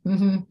 probably.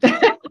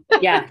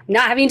 Yeah.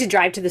 Not having to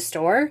drive to the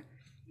store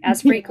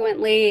as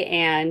frequently,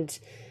 and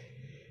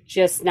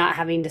just not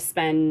having to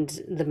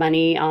spend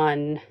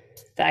the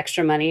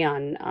extra money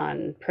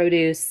on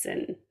produce.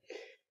 And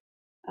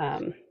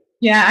I'll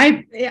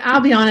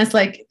be honest,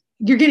 like,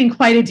 you're getting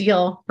quite a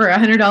deal for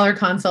 $100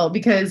 consult,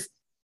 because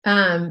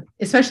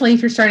especially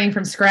if you're starting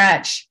from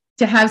scratch,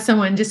 to have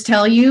someone just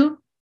tell you,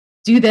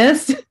 do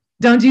this,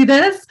 don't do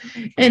this,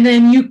 and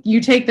then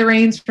you take the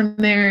reins from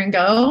there and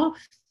go.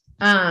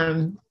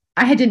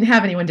 I didn't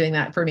have anyone doing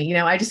that for me. You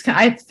know,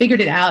 I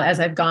figured it out as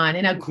I've gone.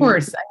 And of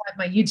course, I have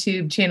my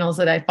YouTube channels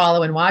that I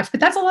follow and watch, but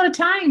that's a lot of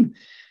time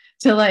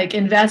to like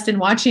invest in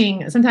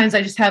watching. Sometimes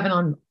I just have it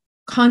on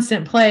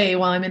constant play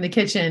while I'm in the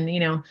kitchen, you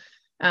know.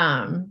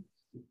 And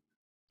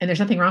there's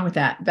nothing wrong with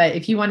that. But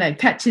if you want to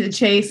cut to the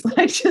chase,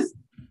 like just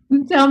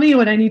tell me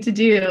what I need to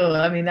do.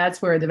 I mean,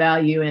 that's where the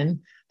value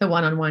in the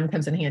one-on-one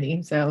comes in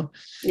handy. So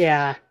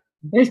yeah,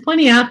 there's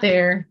plenty out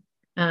there.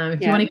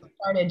 If you want to get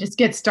started, just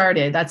get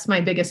started. That's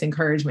my biggest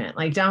encouragement.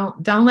 Like,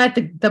 don't let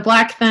the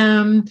black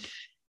thumb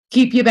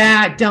keep you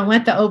back. Don't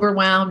let the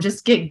overwhelm.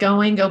 Just get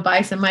going. Go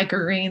buy some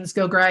microgreens.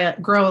 Go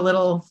grow a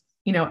little,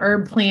 you know,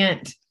 herb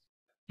plant,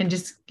 and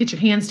just get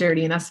your hands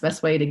dirty. And that's the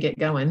best way to get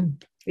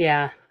going.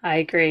 Yeah, I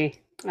agree.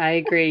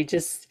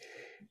 Just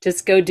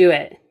go do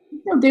it.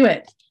 Go do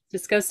it.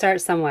 Just go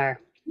start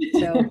somewhere.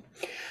 So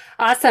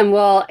awesome.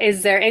 Well,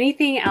 is there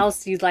anything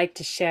else you'd like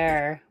to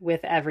share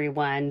with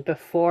everyone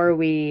before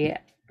we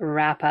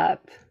wrap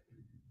up?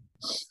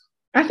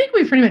 I think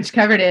we pretty much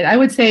covered it. I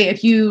would say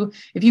if you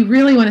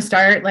really want to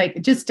start,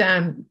 like just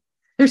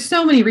there's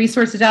so many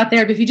resources out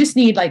there, but if you just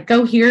need like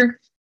go here,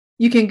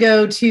 you can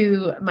go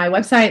to my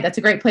website. That's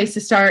a great place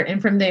to start.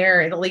 And from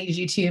there, it'll lead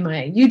you to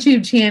my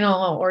YouTube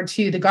channel or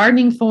to the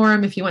gardening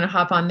forum if you want to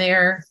hop on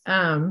there.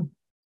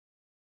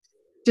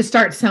 Just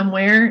start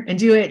somewhere and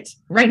do it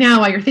right now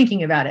while you're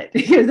thinking about it,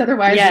 because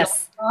otherwise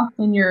yes, you're off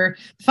in your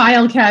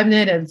file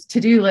cabinet of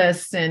to-do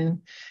lists, and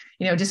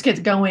you know, just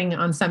get going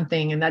on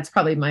something. And that's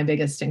probably my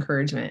biggest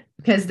encouragement,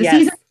 because the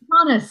season is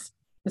on us.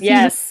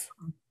 Yes,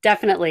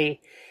 definitely.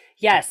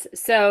 Yes.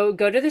 So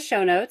go to the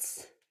show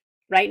notes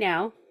right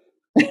now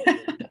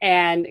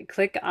and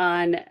click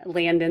on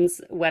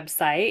Landon's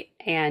website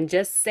and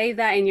just save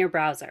that in your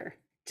browser.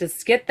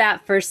 Just get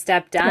that first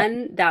step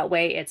done. That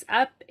way it's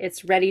up,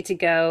 it's ready to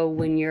go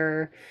when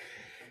you're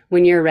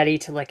ready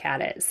to look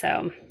at it.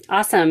 So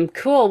awesome.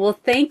 Cool. Well,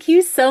 thank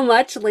you so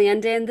much,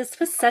 Landon. This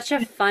was such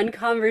a fun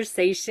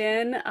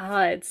conversation.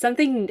 It's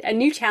a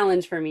new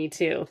challenge for me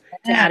too,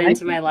 to add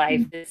into my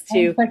life is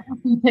to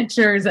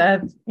pictures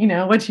of, you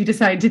know, what you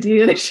decide to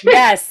do this year.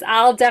 Yes,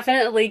 I'll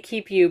definitely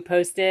keep you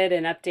posted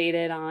and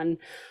updated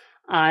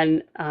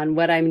on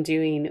what I'm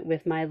doing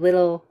with my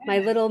little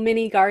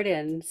mini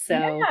garden.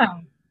 So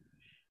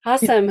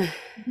awesome. You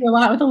do a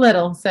lot with a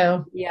little.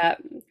 So yeah,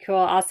 cool.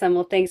 Awesome.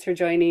 Well, thanks for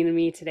joining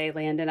me today,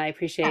 Landon. I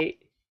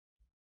appreciate.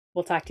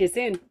 We'll talk to you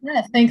soon.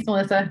 Yes, thanks,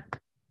 Melissa.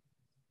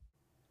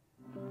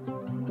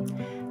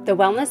 The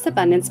Wellness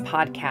Abundance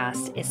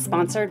podcast is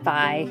sponsored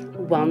by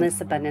Wellness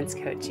Abundance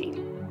Coaching.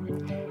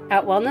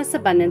 At Wellness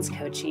Abundance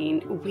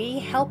Coaching, we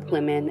help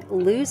women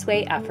lose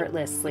weight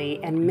effortlessly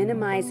and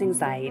minimize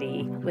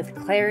anxiety with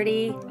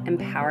clarity,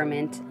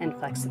 empowerment, and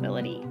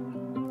flexibility.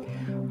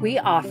 We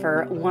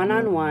offer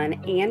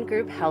one-on-one and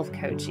group health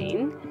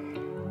coaching,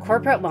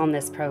 corporate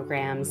wellness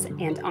programs,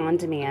 and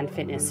on-demand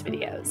fitness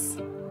videos.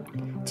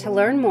 To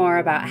learn more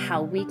about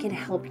how we can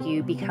help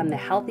you become the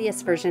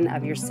healthiest version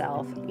of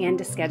yourself and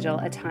to schedule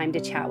a time to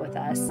chat with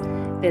us,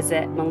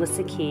 visit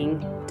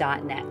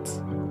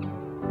melissaking.net.